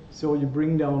 So you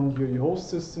bring down your host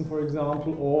system, for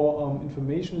example, or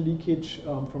information leakage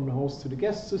from the host to the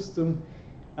guest system,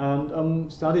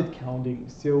 and started counting.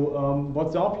 So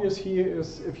what's obvious here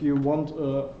is if you want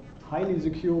a highly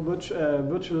secure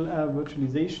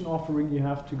virtualization offering, you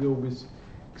have to go with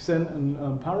Xen and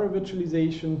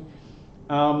paravirtualization.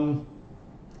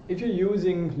 If you're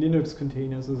using Linux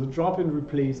containers as a drop-in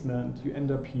replacement, you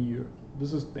end up here.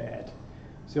 This is bad.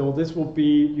 So this would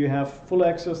be, you have full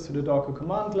access to the Docker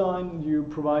command line, you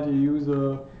provide your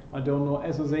user, I don't know,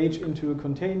 SSH into a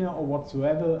container or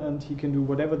whatsoever, and he can do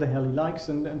whatever the hell he likes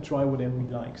and try whatever he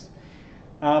likes.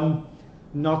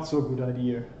 Not so good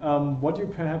idea. What you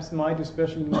perhaps might,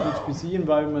 especially in an HPC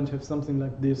environment, have something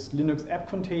like this, Linux app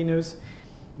containers,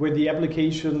 where the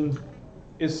application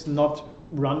is not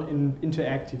run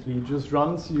interactively. It just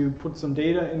runs, you put some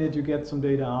data in it, you get some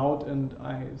data out, and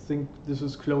I think this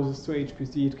is closest to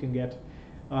HPC it can get.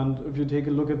 And if you take a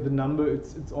look at the number,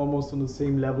 it's almost on the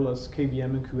same level as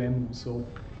KVM and QEMU. So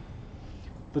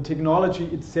the technology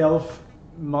itself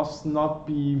must not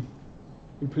be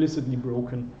implicitly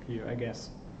broken here, I guess.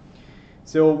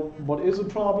 So what is a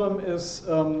problem is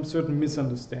certain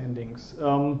misunderstandings.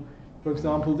 For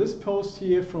example, this post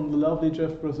here from the lovely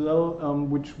Jeff Brazell,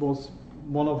 which was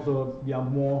one of the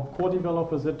more core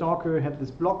developers at Docker, had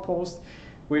this blog post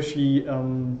where she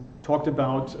talked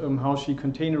about how she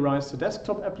containerized the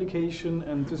desktop application,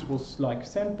 and this was like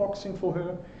sandboxing for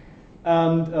her.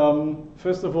 And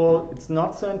first of all, it's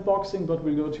not sandboxing, but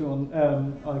we'll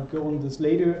I'll go on this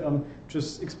later.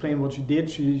 Just explain what she did.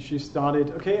 She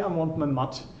started, okay, I want my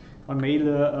MUT, my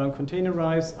mailer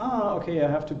containerized. Okay, I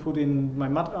have to put in my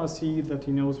MUT RC that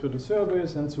he knows where the server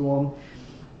is, and so on.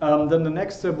 Then the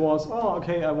next step was,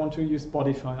 okay, I want to use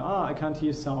Spotify. I can't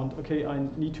hear sound. Okay, I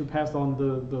need to pass on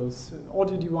the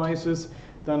audio devices.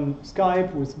 Then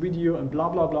Skype with video and blah,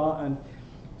 blah, blah. And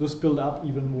this built up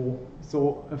even more.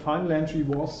 So a final entry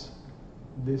was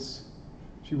this.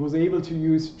 She was able to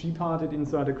use gparted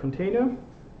inside a container.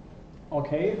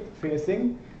 Okay, fair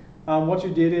thing. What she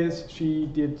did is she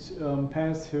did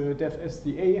pass her dev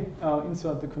SDA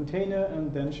inside the container,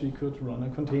 and then she could run a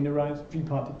containerized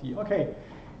gparted D. Okay.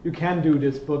 you can do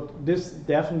this, but this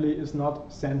definitely is not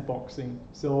sandboxing.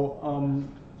 So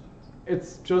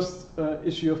it's just an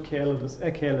issue of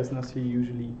carelessness here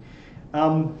usually.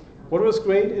 What was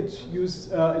great, it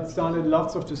started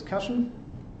lots of discussion.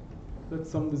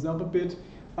 Let's sum this up a bit.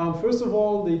 First of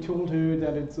all, they told her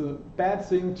that it's a bad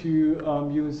thing to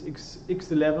use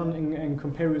X11 in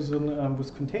comparison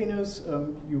with containers.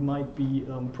 You might be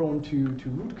prone to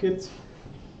rootkits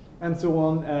and so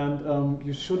on, and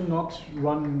you should not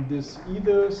run this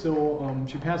either. So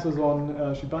she passes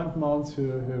on, she bind mounts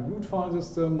her root file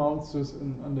system, mounts this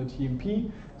under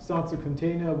TMP, starts a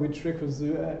container which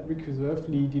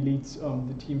recursively deletes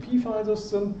the TMP file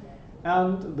system,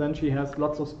 and then she has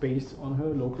lots of space on her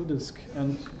local disk,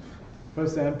 and her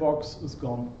sandbox is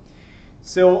gone.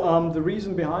 So the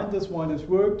reason behind this, why this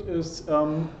worked, is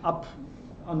up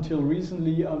until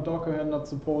recently, Docker had not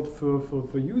support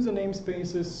for user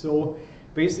namespaces. So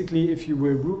basically, if you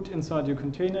were root inside your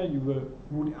container, you were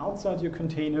root outside your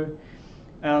container.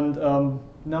 And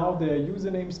now the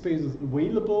user namespace is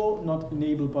available, not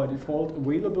enabled by default,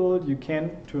 available. You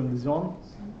can turn this on.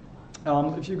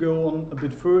 If you go on a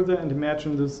bit further and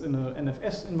imagine this in an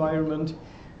NFS environment,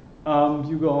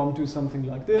 you go on to something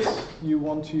like this. You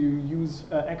want to use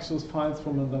access files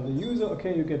from another user.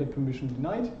 Okay, you get a permission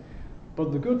denied.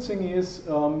 But the good thing is,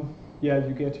 yeah,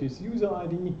 you get his user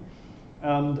ID,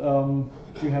 and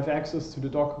you have access to the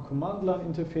Docker command line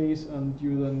interface, and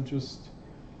you then just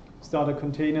start a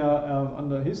container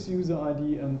under his user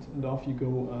ID, and off you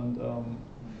go. And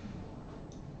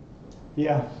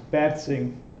yeah, bad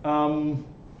thing.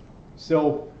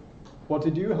 So what to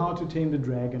do, how to tame the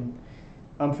dragon.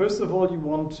 First of all, you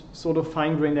want sort of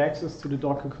fine-grained access to the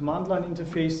Docker command line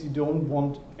interface. You don't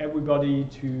want everybody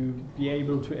to be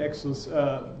able to access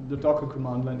the Docker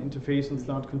command line interface and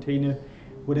start container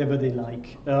whatever they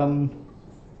like.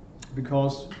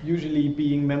 Because usually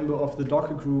being member of the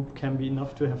Docker group can be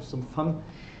enough to have some fun,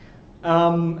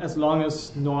 as long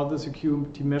as no other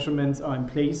security measurements are in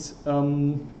place.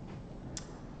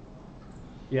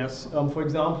 Yes, for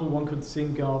example, one could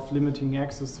think of limiting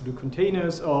access to the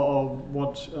containers, or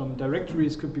what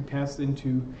directories could be passed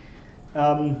into.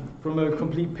 From a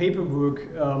complete paperwork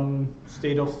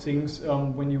state of things,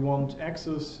 when you want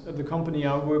access at the company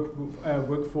I work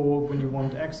for, when you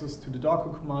want access to the Docker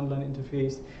command line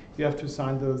interface, you have to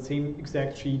sign the same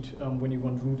exact sheet when you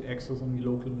want root access on your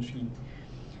local machine.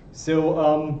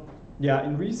 So yeah,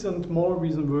 in more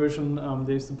recent version,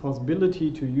 there's the possibility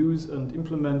to use and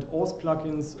implement auth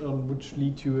plugins, which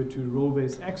lead to a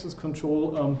role-based access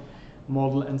control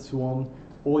model and so on.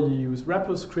 Or you use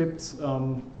wrapper scripts,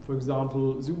 for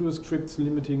example, sudo scripts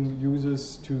limiting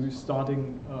users to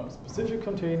starting a specific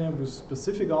container with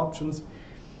specific options,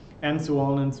 and so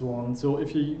on and so on. So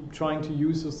if you're trying to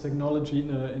use this technology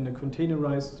in a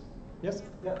containerized, yes?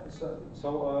 Yeah,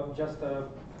 so just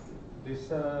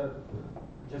this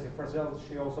Jessica Frizzell,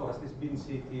 she also has this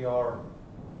BinCTR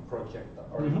project.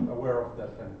 Are you aware of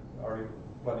that, and are you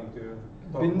planning to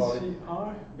talk about it?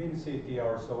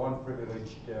 BinCTR, so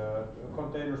unprivileged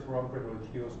containers for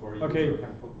unprivileged use, where you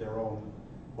can put their own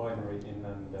binary in.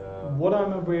 And what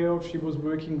I'm aware of, she was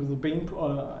working with the Bain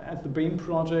at the Bain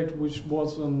project, which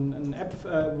was an app,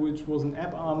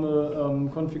 AppArmor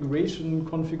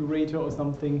configurator or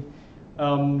something.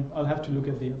 I'll have to look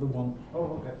at the other one.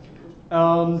 Oh, okay.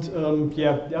 And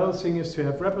yeah, the other thing is to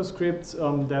have wrapper scripts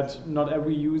that not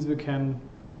every user can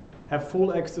have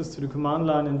full access to the command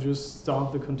line and just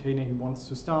start the container he wants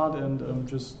to start, and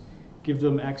just give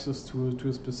them access to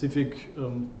a specific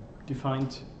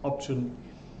defined option.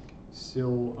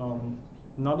 So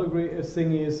another great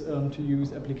thing is to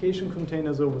use application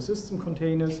containers over system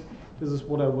containers. This is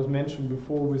what I was mentioned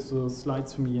before with the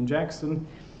slides from Ian Jackson,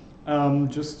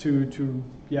 just to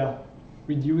yeah,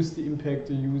 reduce the impact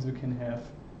the user can have.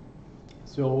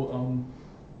 So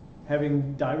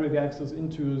having direct access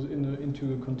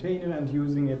into a container and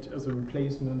using it as a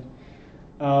replacement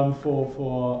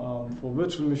for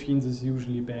virtual machines is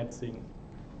usually a bad thing.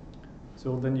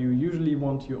 So then you usually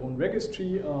want your own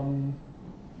registry.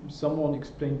 Someone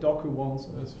explained Docker once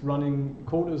as running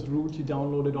code as root. You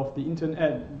download it off the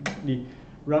internet.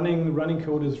 Running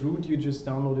code as root, you just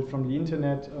download it from the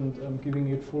internet, and giving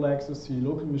it full access to your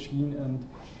local machine.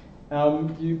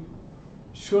 And you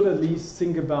should at least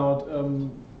think about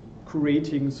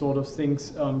curating sort of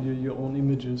things, your own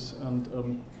images,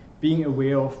 and being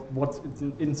aware of what's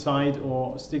inside,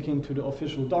 or sticking to the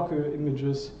official Docker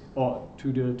images, or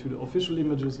to the official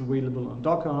images available on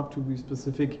Docker Hub, to be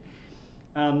specific.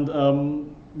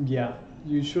 And yeah,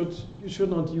 you should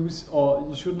not use, or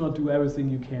you should not do everything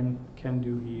you can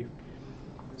do here.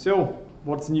 So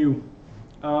what's new?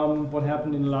 What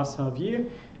happened in the last half year?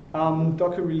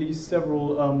 Docker released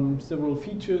several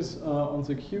features on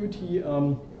security.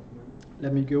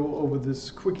 Let me go over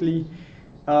this quickly.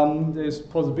 There's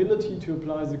possibility to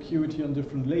apply security on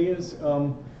different layers.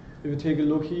 If you take a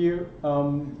look here,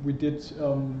 we did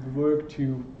the work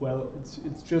to, well,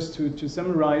 it's just to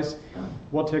summarize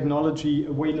what technology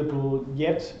available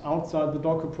yet outside the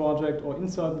Docker project or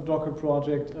inside the Docker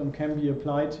project can be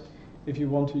applied if you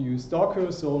want to use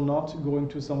Docker, so not going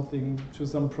to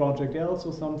some project else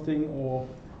or something, or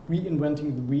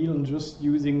reinventing the wheel and just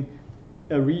reusing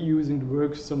the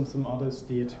work some others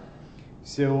did.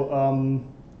 So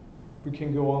we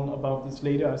can go on about this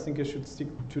later. I think I should stick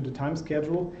to the time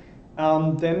schedule.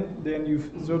 Then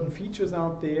you've certain features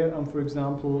out there. For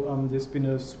example, there's been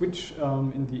a switch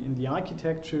in the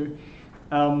architecture.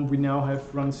 We now have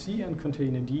runc and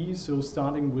containerd. So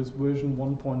starting with version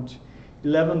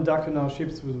 1.11, Docker now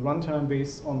ships with runtime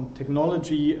based on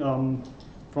technology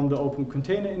from the Open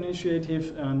Container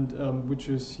Initiative, and which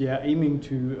is aiming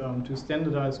to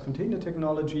standardize container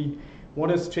technology. What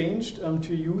has changed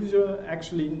to user?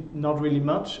 Actually, not really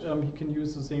much. He can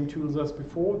use the same tools as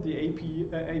before. The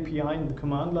API and the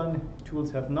command line tools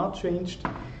have not changed.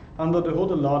 Under the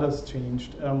hood, a lot has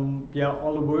changed.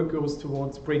 All the work goes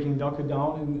towards breaking Docker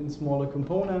down in smaller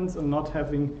components and not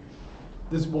having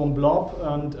this one blob.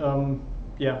 And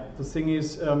the thing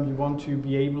is, you want to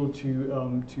be able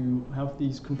to have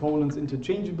these components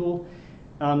interchangeable.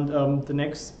 And the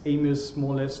next aim is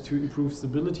more or less to improve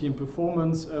stability and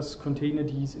performance, as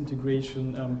containerd's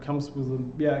integration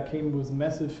came with a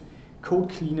massive code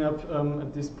cleanup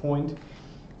at this point.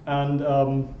 And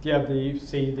they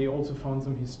say they also found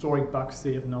some historic bugs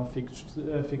they have now fixed,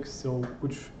 so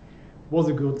which was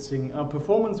a good thing.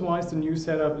 Performance-wise, the new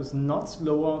setup is not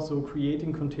slower, so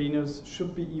creating containers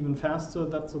should be even faster.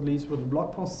 That's at least what the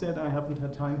blog post said. I haven't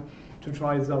had time to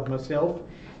try this out myself.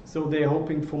 So they're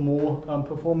hoping for more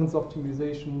performance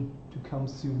optimization to come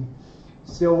soon.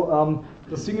 So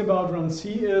the thing about runc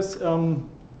is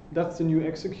that's the new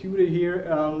executor here,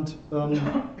 and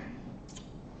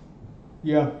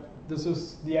this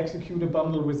is the executor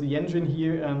bundle with the engine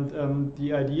here, and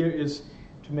the idea is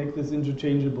to make this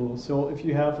interchangeable. So if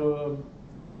you have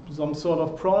some sort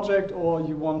of project, or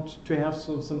you want to have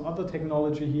some other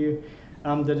technology here,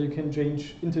 that you can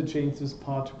interchange this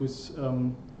part with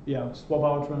swap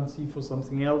out runc for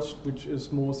something else, which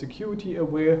is more security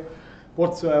aware,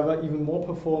 whatsoever, even more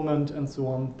performant, and so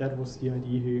on. That was the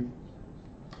idea here.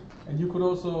 And you could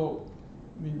also,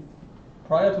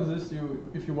 prior to this,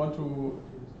 if you want to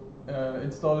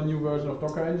install a new version of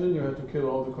Docker Engine, you had to kill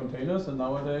all the containers. And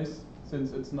nowadays,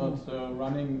 since it's not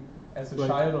running as a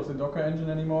child of the Docker Engine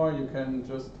anymore, you can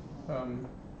just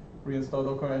reinstall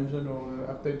Docker Engine or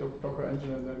update Docker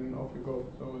Engine, and then off you go.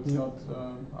 So it's not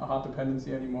a hard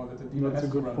dependency anymore that the daemon has to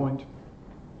run. That's a good point.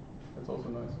 That's also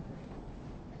nice.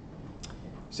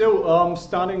 So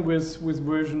starting with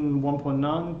version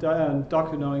 1.9,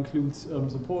 Docker now includes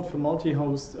support for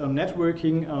multi-host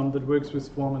networking that works with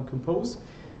Swarm and Compose.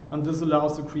 And this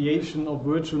allows the creation of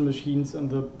virtual machines and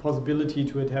the possibility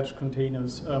to attach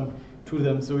containers to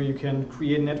them. So you can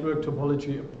create network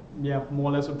topology more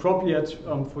or less appropriate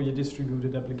for your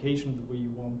distributed application the way you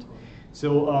want.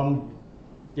 So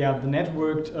the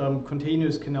networked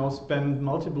containers can now span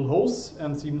multiple hosts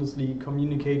and seamlessly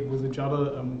communicate with each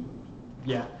other.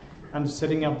 And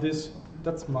setting up this,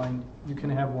 that's mine. You can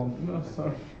have one. No,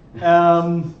 sorry.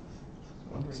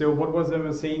 So what was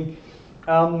I saying?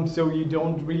 So you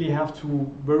don't really have to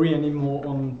worry anymore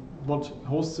on what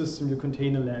host system your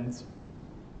container lands.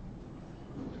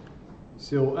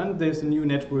 So, and there's a new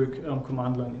network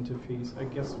command line interface. I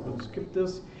guess we'll skip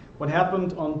this. What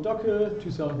happened on Docker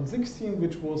 2016,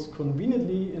 which was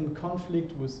conveniently in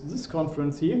conflict with this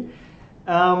conference here.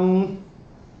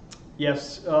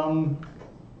 Yes.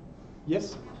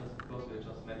 Yes? Just because we're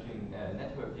just mentioning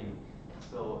networking.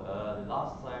 So the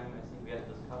last time I think we had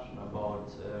a discussion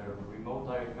about remote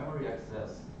direct memory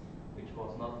access, which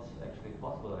was not actually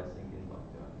possible, I think, in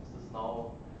Docker. Is this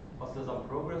now, was there some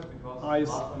progress? Because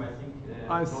last time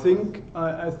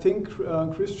I think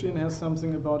Christian has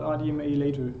something about RDMA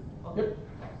later. Okay. Yep.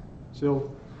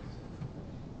 So.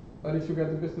 But if you get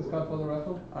the business card for the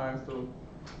raffle, I'm still.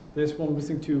 There's one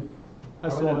missing too. I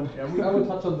saw him. I will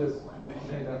touch on this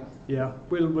later. Yeah,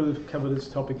 we'll cover this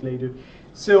topic later.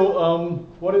 So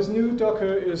what is new?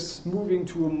 Docker is moving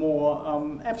to a more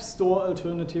App Store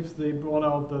alternative. They brought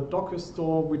out the Docker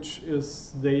Store, which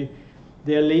is their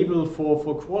label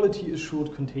for quality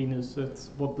assured containers.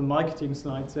 That's what the marketing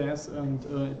slide says, and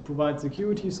it provides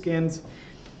security scans.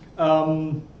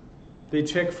 They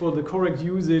check for the correct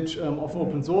usage of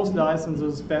open source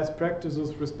licenses, best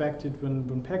practices respected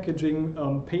when packaging,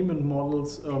 payment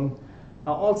models are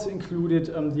also included.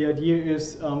 The idea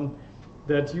is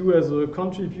that you as a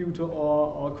contributor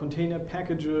or container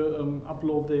packager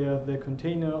upload their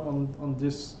container on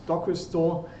this Docker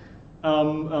store,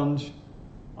 and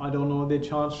I don't know, they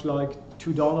charge like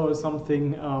 $2 or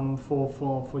something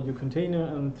for your container,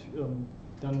 and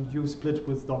then you split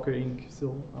with Docker Inc.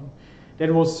 So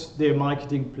that was their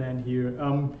marketing plan here.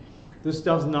 This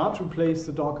does not replace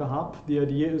the Docker Hub. The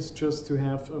idea is just to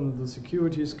have the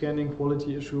security scanning,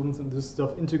 quality assurance, and this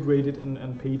stuff integrated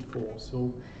and paid for.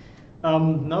 So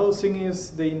another thing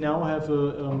is they now have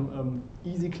a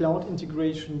easy cloud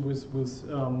integration with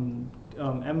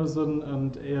Amazon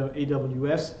and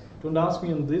AWS. Don't ask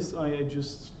me on this. I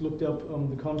just looked up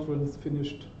the conference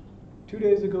finished 2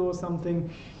 days ago or something,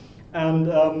 and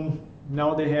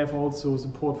now they have also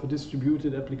support for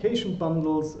distributed application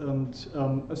bundles and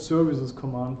a services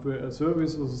command, where a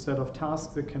service is a set of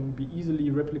tasks that can be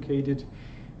easily replicated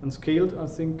and scaled. I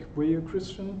think, were you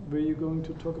Christian? Were you going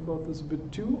to talk about this a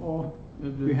bit too, or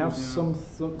you have some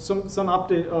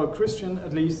update? Or Christian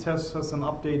at least has some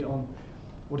update on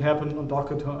what happened on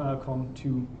DockerCon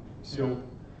 2. So yeah,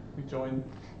 we joined.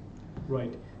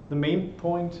 Right. The main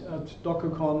point at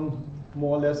DockerCon,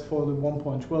 more or less for the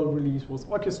 1.12 release, was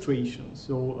orchestration.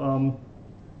 So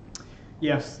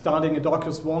yeah, starting a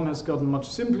Docker Swarm has gotten much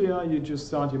simpler. You just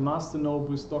start your master node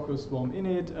with Docker Swarm in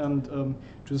it, and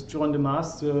just join the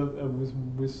master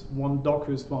with one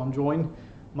Docker Swarm join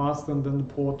master, and then the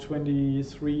port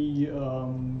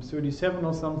 2337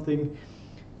 or something,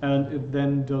 and it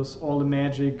then does all the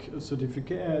magic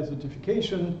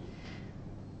certification,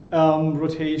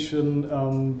 rotation,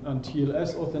 and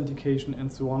TLS authentication,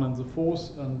 and so on and so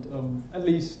forth. And at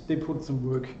least they put some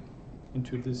work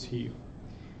into this here.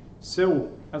 So,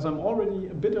 as I'm already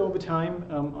a bit over time,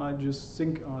 I just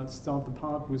think I'll start the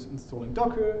part with installing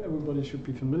Docker. Everybody should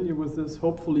be familiar with this,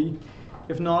 hopefully.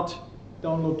 If not,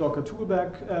 download Docker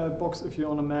Toolbox. If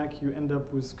you're on a Mac, you end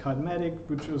up with Kitematic,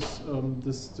 which is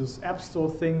this App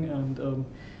Store thing, and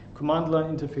command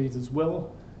line interface as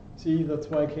well. See,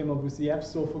 that's why I came up with the App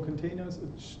Store for containers.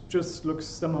 It just looks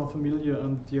somehow familiar,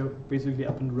 and you're basically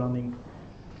up and running.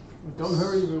 Don't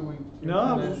hurry, we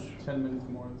finish 10 minutes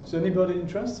more. Is anybody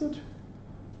interested?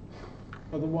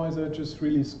 Otherwise, I just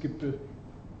really skip it.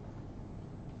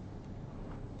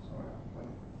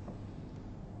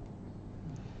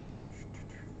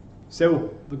 So,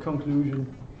 the conclusion.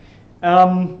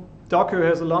 Docker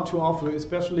has a lot to offer,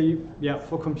 especially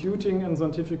for computing and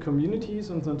scientific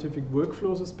communities and scientific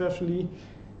workflows especially.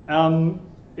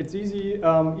 It's easy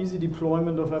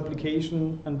deployment of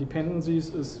application, and dependencies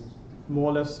is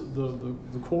more or less the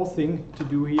core thing to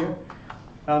do here.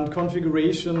 And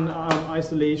configuration,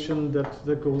 isolation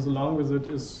that goes along with it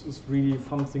is really a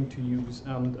fun thing to use.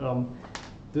 And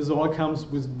this all comes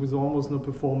with almost no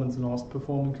performance loss,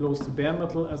 performing close to bare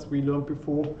metal, as we learned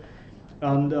before.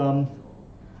 And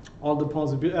all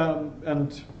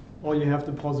you have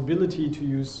the possibility to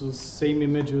use the same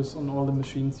images on all the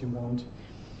machines you want.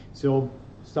 So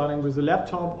starting with a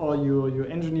laptop or your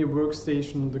engineer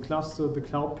workstation, the cluster, the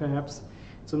cloud perhaps,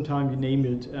 sometime you name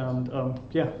it, and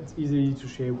it's easy to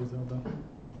share with others.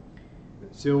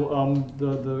 So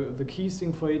the key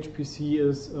thing for HPC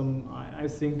is I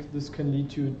think this can lead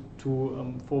to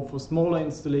for smaller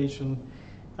installation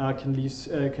can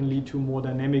lead to a more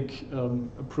dynamic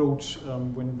approach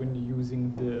when you're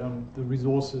using the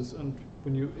resources, and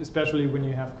especially when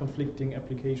you have conflicting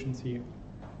applications here,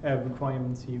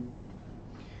 requirements here.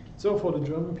 So for the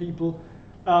German people,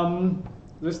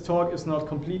 this talk is not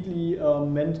completely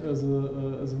meant as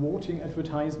a voting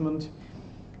advertisement.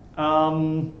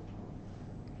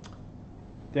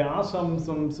 There are some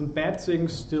bad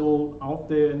things still out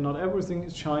there, and not everything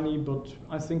is shiny, but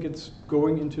I think it's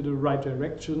going into the right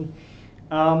direction.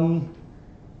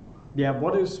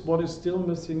 What is still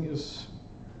missing is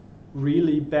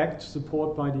really backed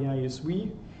support by the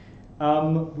ISV.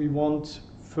 We want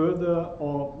further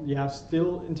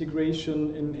still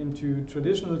integration into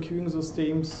traditional queuing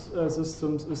systems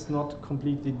is not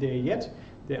completely there yet.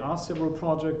 There are several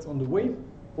projects on the way.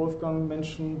 Wolfgang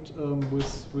mentioned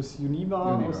with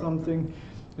Univa or something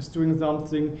is doing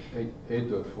something.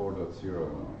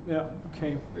 8.4.0 now. Yeah,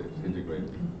 okay. It's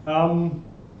integrated.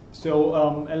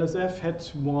 LSF had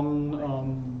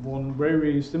one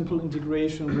very simple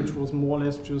integration, which was more or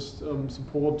less just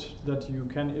support that you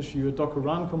can issue a Docker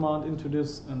run command into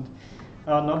this, and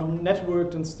not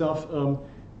networked and stuff,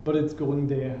 but it's going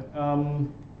there.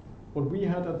 What we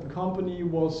had at the company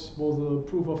was a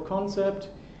proof of concept.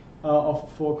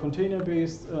 for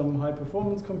container-based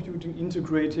high-performance computing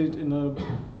integrated in a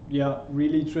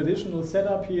really traditional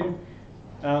setup here.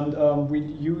 And we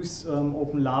use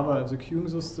OpenLava as a queuing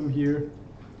system here.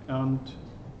 And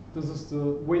this is the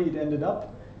way it ended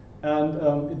up. And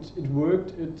it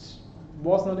worked. It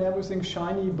was not everything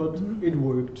shiny, but it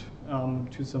worked,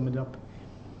 to sum it up.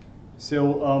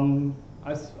 So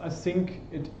I think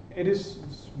it is,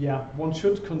 one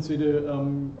should consider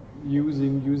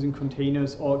using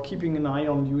containers or keeping an eye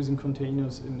on using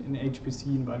containers in HPC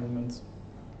environments.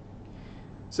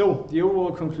 So the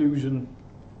overall conclusion,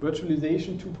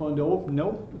 virtualization 2.0,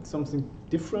 no, it's something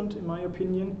different in my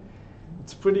opinion.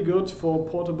 It's pretty good for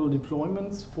portable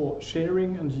deployments, for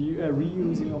sharing and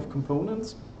reusing of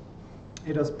components.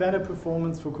 It has better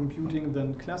performance for computing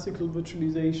than classical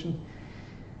virtualization.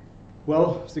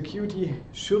 Well, security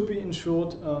should be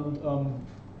ensured, and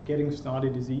getting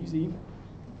started is easy.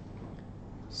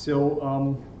 So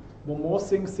one more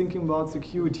thing, thinking about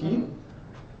security.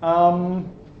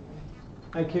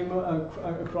 I came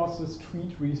across this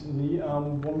tweet recently.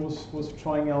 One was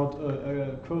trying out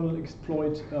a kernel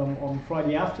exploit on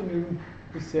Friday afternoon.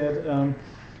 He said,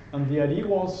 and the idea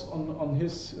was on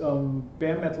his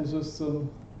bare metal system.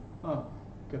 Got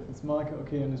this marker.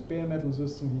 Okay, on his bare metal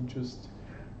system, he just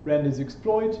ran this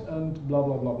exploit and blah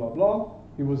blah blah blah blah.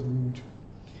 He was root.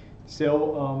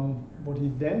 So what he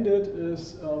then did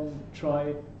is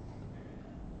try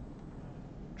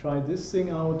this thing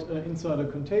out inside a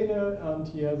container, and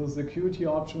he has a security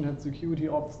option, had security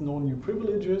ops, no new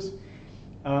privileges,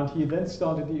 and he then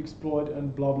started the exploit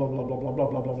and blah blah blah blah blah blah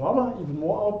blah blah blah, even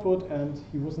more output, and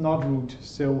he was not root.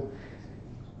 So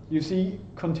you see,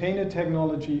 container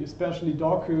technology, especially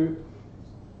Docker,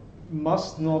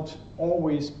 must not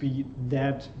always be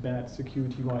that bad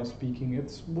security-wise speaking.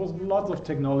 It was lots of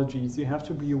technologies. You have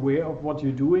to be aware of what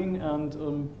you're doing,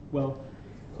 and well,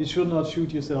 you should not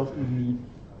shoot yourself in the knee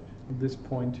at this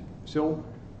point. So,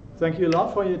 thank you a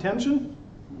lot for your attention.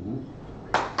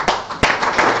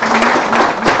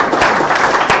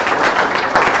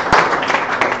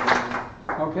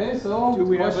 Okay, so do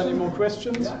we have any more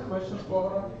questions? Yeah, questions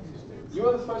for you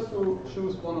are the first to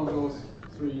choose one of those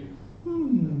three.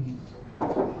 You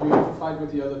have to fight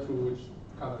with the other two, which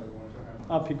color you want to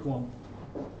have. I'll pick one.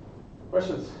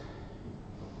 Questions?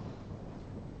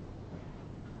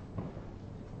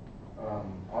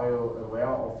 Are you aware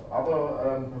of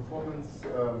other performance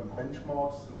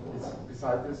benchmarks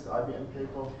besides this IBM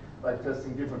paper, like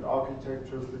testing different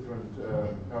architectures, different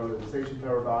parallelization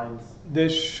paradigms? There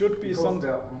should be because some.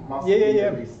 There must be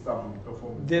at least some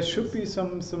performance. There should be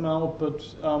some out, but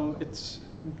it's,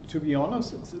 to be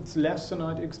honest, it's less than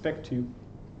I'd expect to.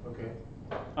 Okay.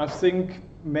 I think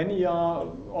many are,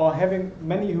 or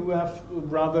many who have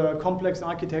rather complex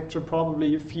architecture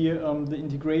probably fear the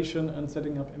integration and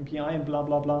setting up MPI and blah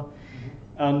blah blah,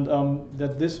 and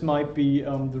that this might be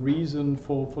the reason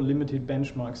for limited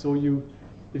benchmarks. So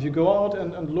if you go out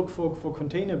and look for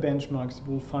container benchmarks,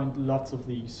 you will find lots of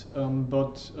these.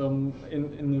 But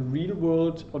in the real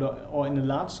world or in a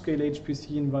large scale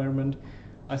HPC environment,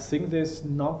 I think there's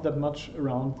not that much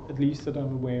around, at least that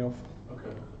I'm aware of.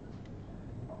 Okay.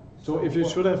 So if you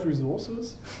should have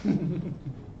resources.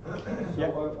 Yeah.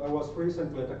 I was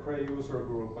recently at a Cray user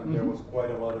group, and there was quite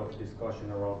a lot of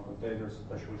discussion around containers,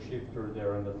 especially Shifter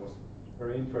there, and that was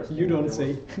very interesting. You don't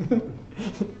say.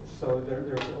 So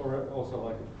there's also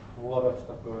like a lot of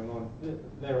stuff going on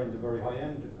there in the very high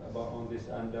end on this.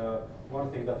 And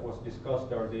one thing that was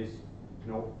discussed are these,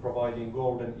 providing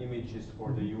golden images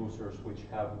for the users, which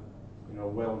have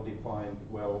well-defined,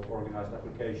 well-organized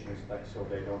application stacks, so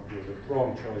they don't do the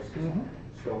wrong choices.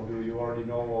 So do you already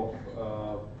know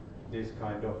of these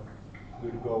kind of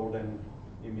good golden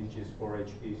images for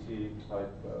HPC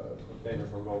type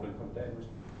containers or golden containers?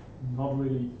 Not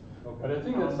really. Okay. But I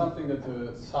think that's something that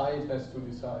the site has to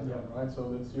decide on, right?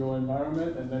 So that's your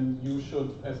environment, and then you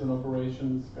should, as an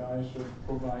operations guy, should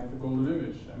provide the golden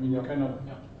image. I mean, you cannot,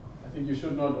 I think you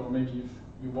should not, or maybe if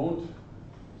you won't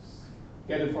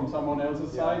get it from someone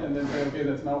else's side and then say, okay,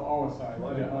 that's now our side.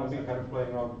 Well, I've been kind of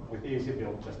playing around with easy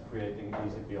build, just creating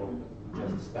easy build,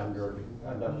 just standard,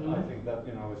 and that, I think that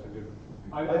is a good.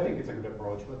 I think it's a good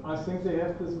approach. But I think they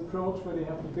have this approach where they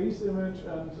have the base image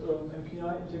and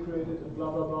MPI integrated and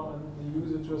blah blah blah, and the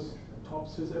user just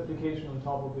tops his application on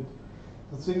top of it.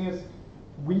 The thing is,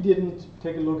 we didn't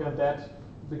take a look at that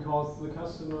because the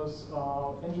customers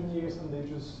are engineers and they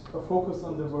just are focused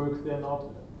on the work. They're not,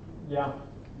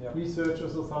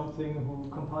 researchers or something who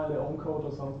compile their own code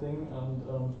or something,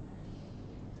 and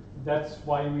that's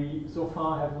why we so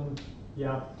far haven't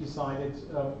decided,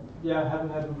 haven't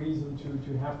had a reason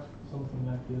to have something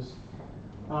like this.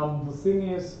 The thing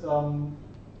is,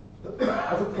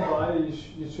 as a provider,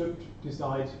 you should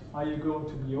decide: are you going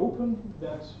to be open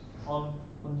that on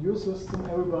your system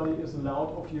everybody is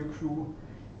allowed of your crew?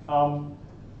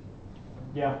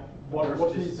 Yeah.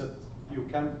 What is that you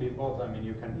can be both. I mean,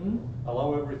 you can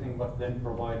allow everything, but then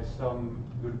provide some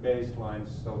good baselines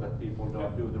so that people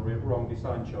don't do the wrong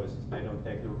design choices. They don't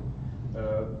take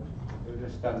the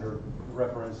standard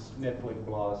reference Netflix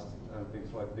blast and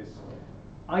things like this.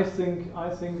 I think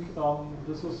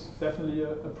this is definitely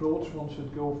an approach one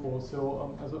should go for.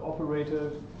 So as an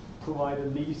operator, provide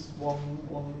at least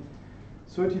one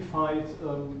certified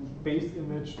base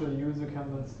image the user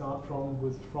can then start from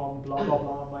blah blah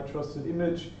blah my trusted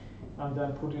image, and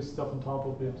then put your stuff on top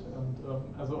of it. And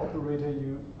as an operator,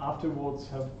 you afterwards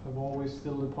have always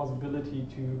still the possibility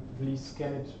to at least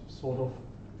scan it, sort of.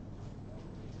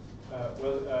 I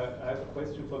have a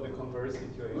question for the converse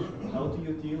situation. How do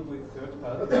you deal with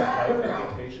third-party live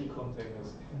application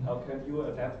containers? How can you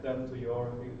adapt them to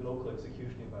your local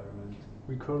execution environment?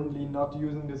 We're currently not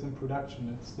using this in production.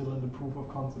 It's still in the proof of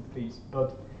concept phase.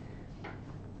 But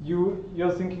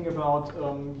you're thinking about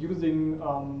using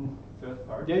third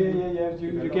party. Yeah.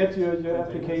 You get your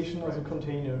application as a right.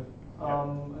 container,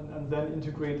 and then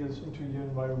integrate this into your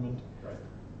environment. Right.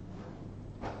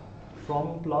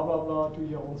 From blah blah blah to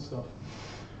your own stuff.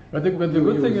 But the good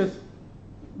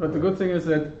thing is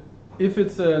that if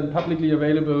it's a publicly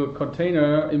available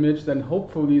container image, then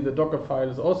hopefully the Docker file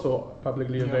is also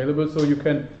publicly available, so you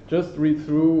can just read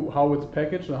through how it's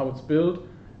packaged and how it's built.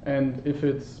 And if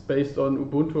it's based on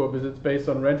Ubuntu or if it's based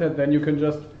on Red Hat, then you can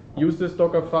just use this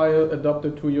Docker file, adapt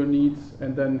it to your needs,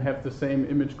 and then have the same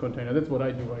image container. That's what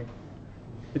I do.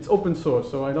 It's open source,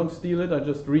 so I don't steal it, I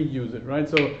just reuse it, right?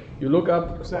 So you look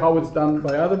up how it's done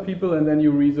by other people, and then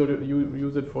you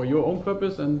use it for your own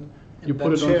purpose, and you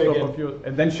put it on top of your,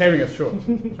 and then sharing it, sure.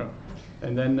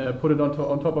 And then put it on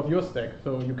top of your stack.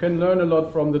 So you can learn a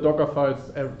lot from the Docker files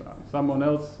someone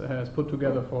else has put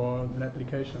together for an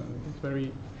application. It's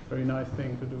very, very nice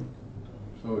thing to do.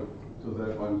 So to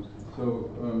that one, so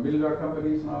middleware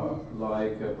companies now,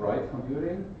 like Bright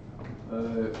Computing,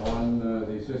 on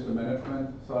the system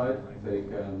management side, they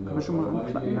can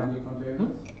automatically handle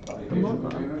containers, application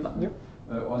containers.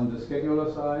 On the scheduler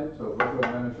side, so virtual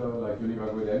manager like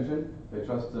Univac Grid Engine, they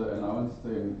just announced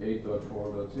in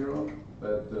 8.4.0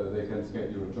 that they can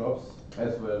schedule jobs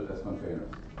as well as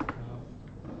containers.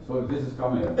 So this is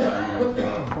coming, and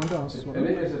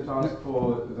it is a task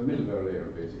for the middleware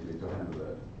layer basically to handle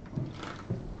that.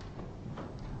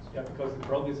 Yeah, because the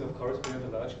problem is, of course, we have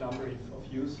a large number of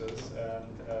users, and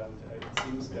it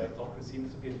seems that Docker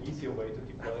seems to be an easier way to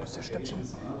deploy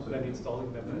applications than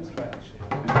installing them from scratch.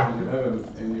 And you have them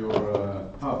in your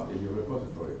hub, in your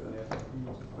repository.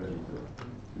 Ready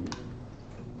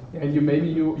to. And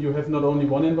you have not only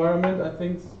one environment, I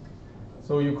think.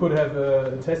 So you could have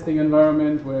a testing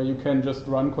environment where you can just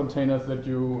run containers that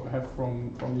you have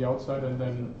from the outside, and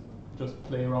then just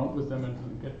play around with them and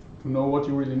get to know what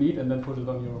you really need, and then put it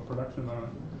on your production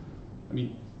environment. I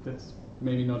mean, that's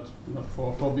maybe not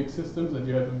for big systems, that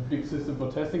you have a big system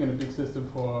for testing and a big system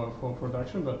for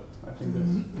production, but I think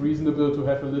it's reasonable to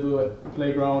have a little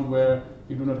playground where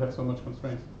you do not have so much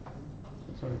constraints.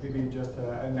 Sorry. Maybe just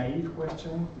a naive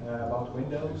question about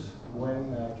Windows.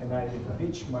 When can I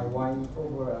pitch my wine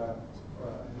over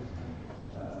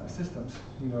systems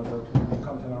in order to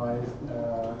containerize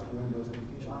Windows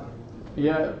application?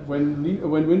 Yeah, when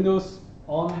Windows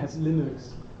has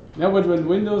Linux. Yeah, but when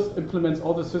Windows implements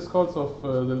all the syscalls of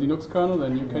the Linux kernel,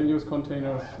 then you can use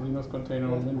containers, Linux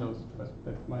container on Windows. But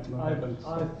that might not happen.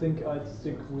 I think I'd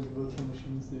stick with virtual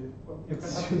machines there.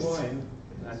 It's wine,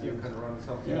 and you can run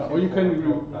something. Yeah, or you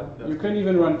can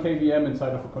even run KVM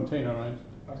inside of a container, right?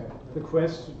 Okay. The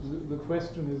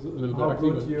question is little how bit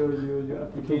good ugly, your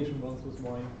application runs with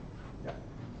wine. Yeah,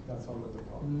 that's always the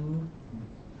problem.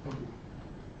 Thank you.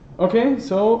 Okay,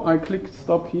 so I click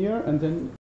stop here, and then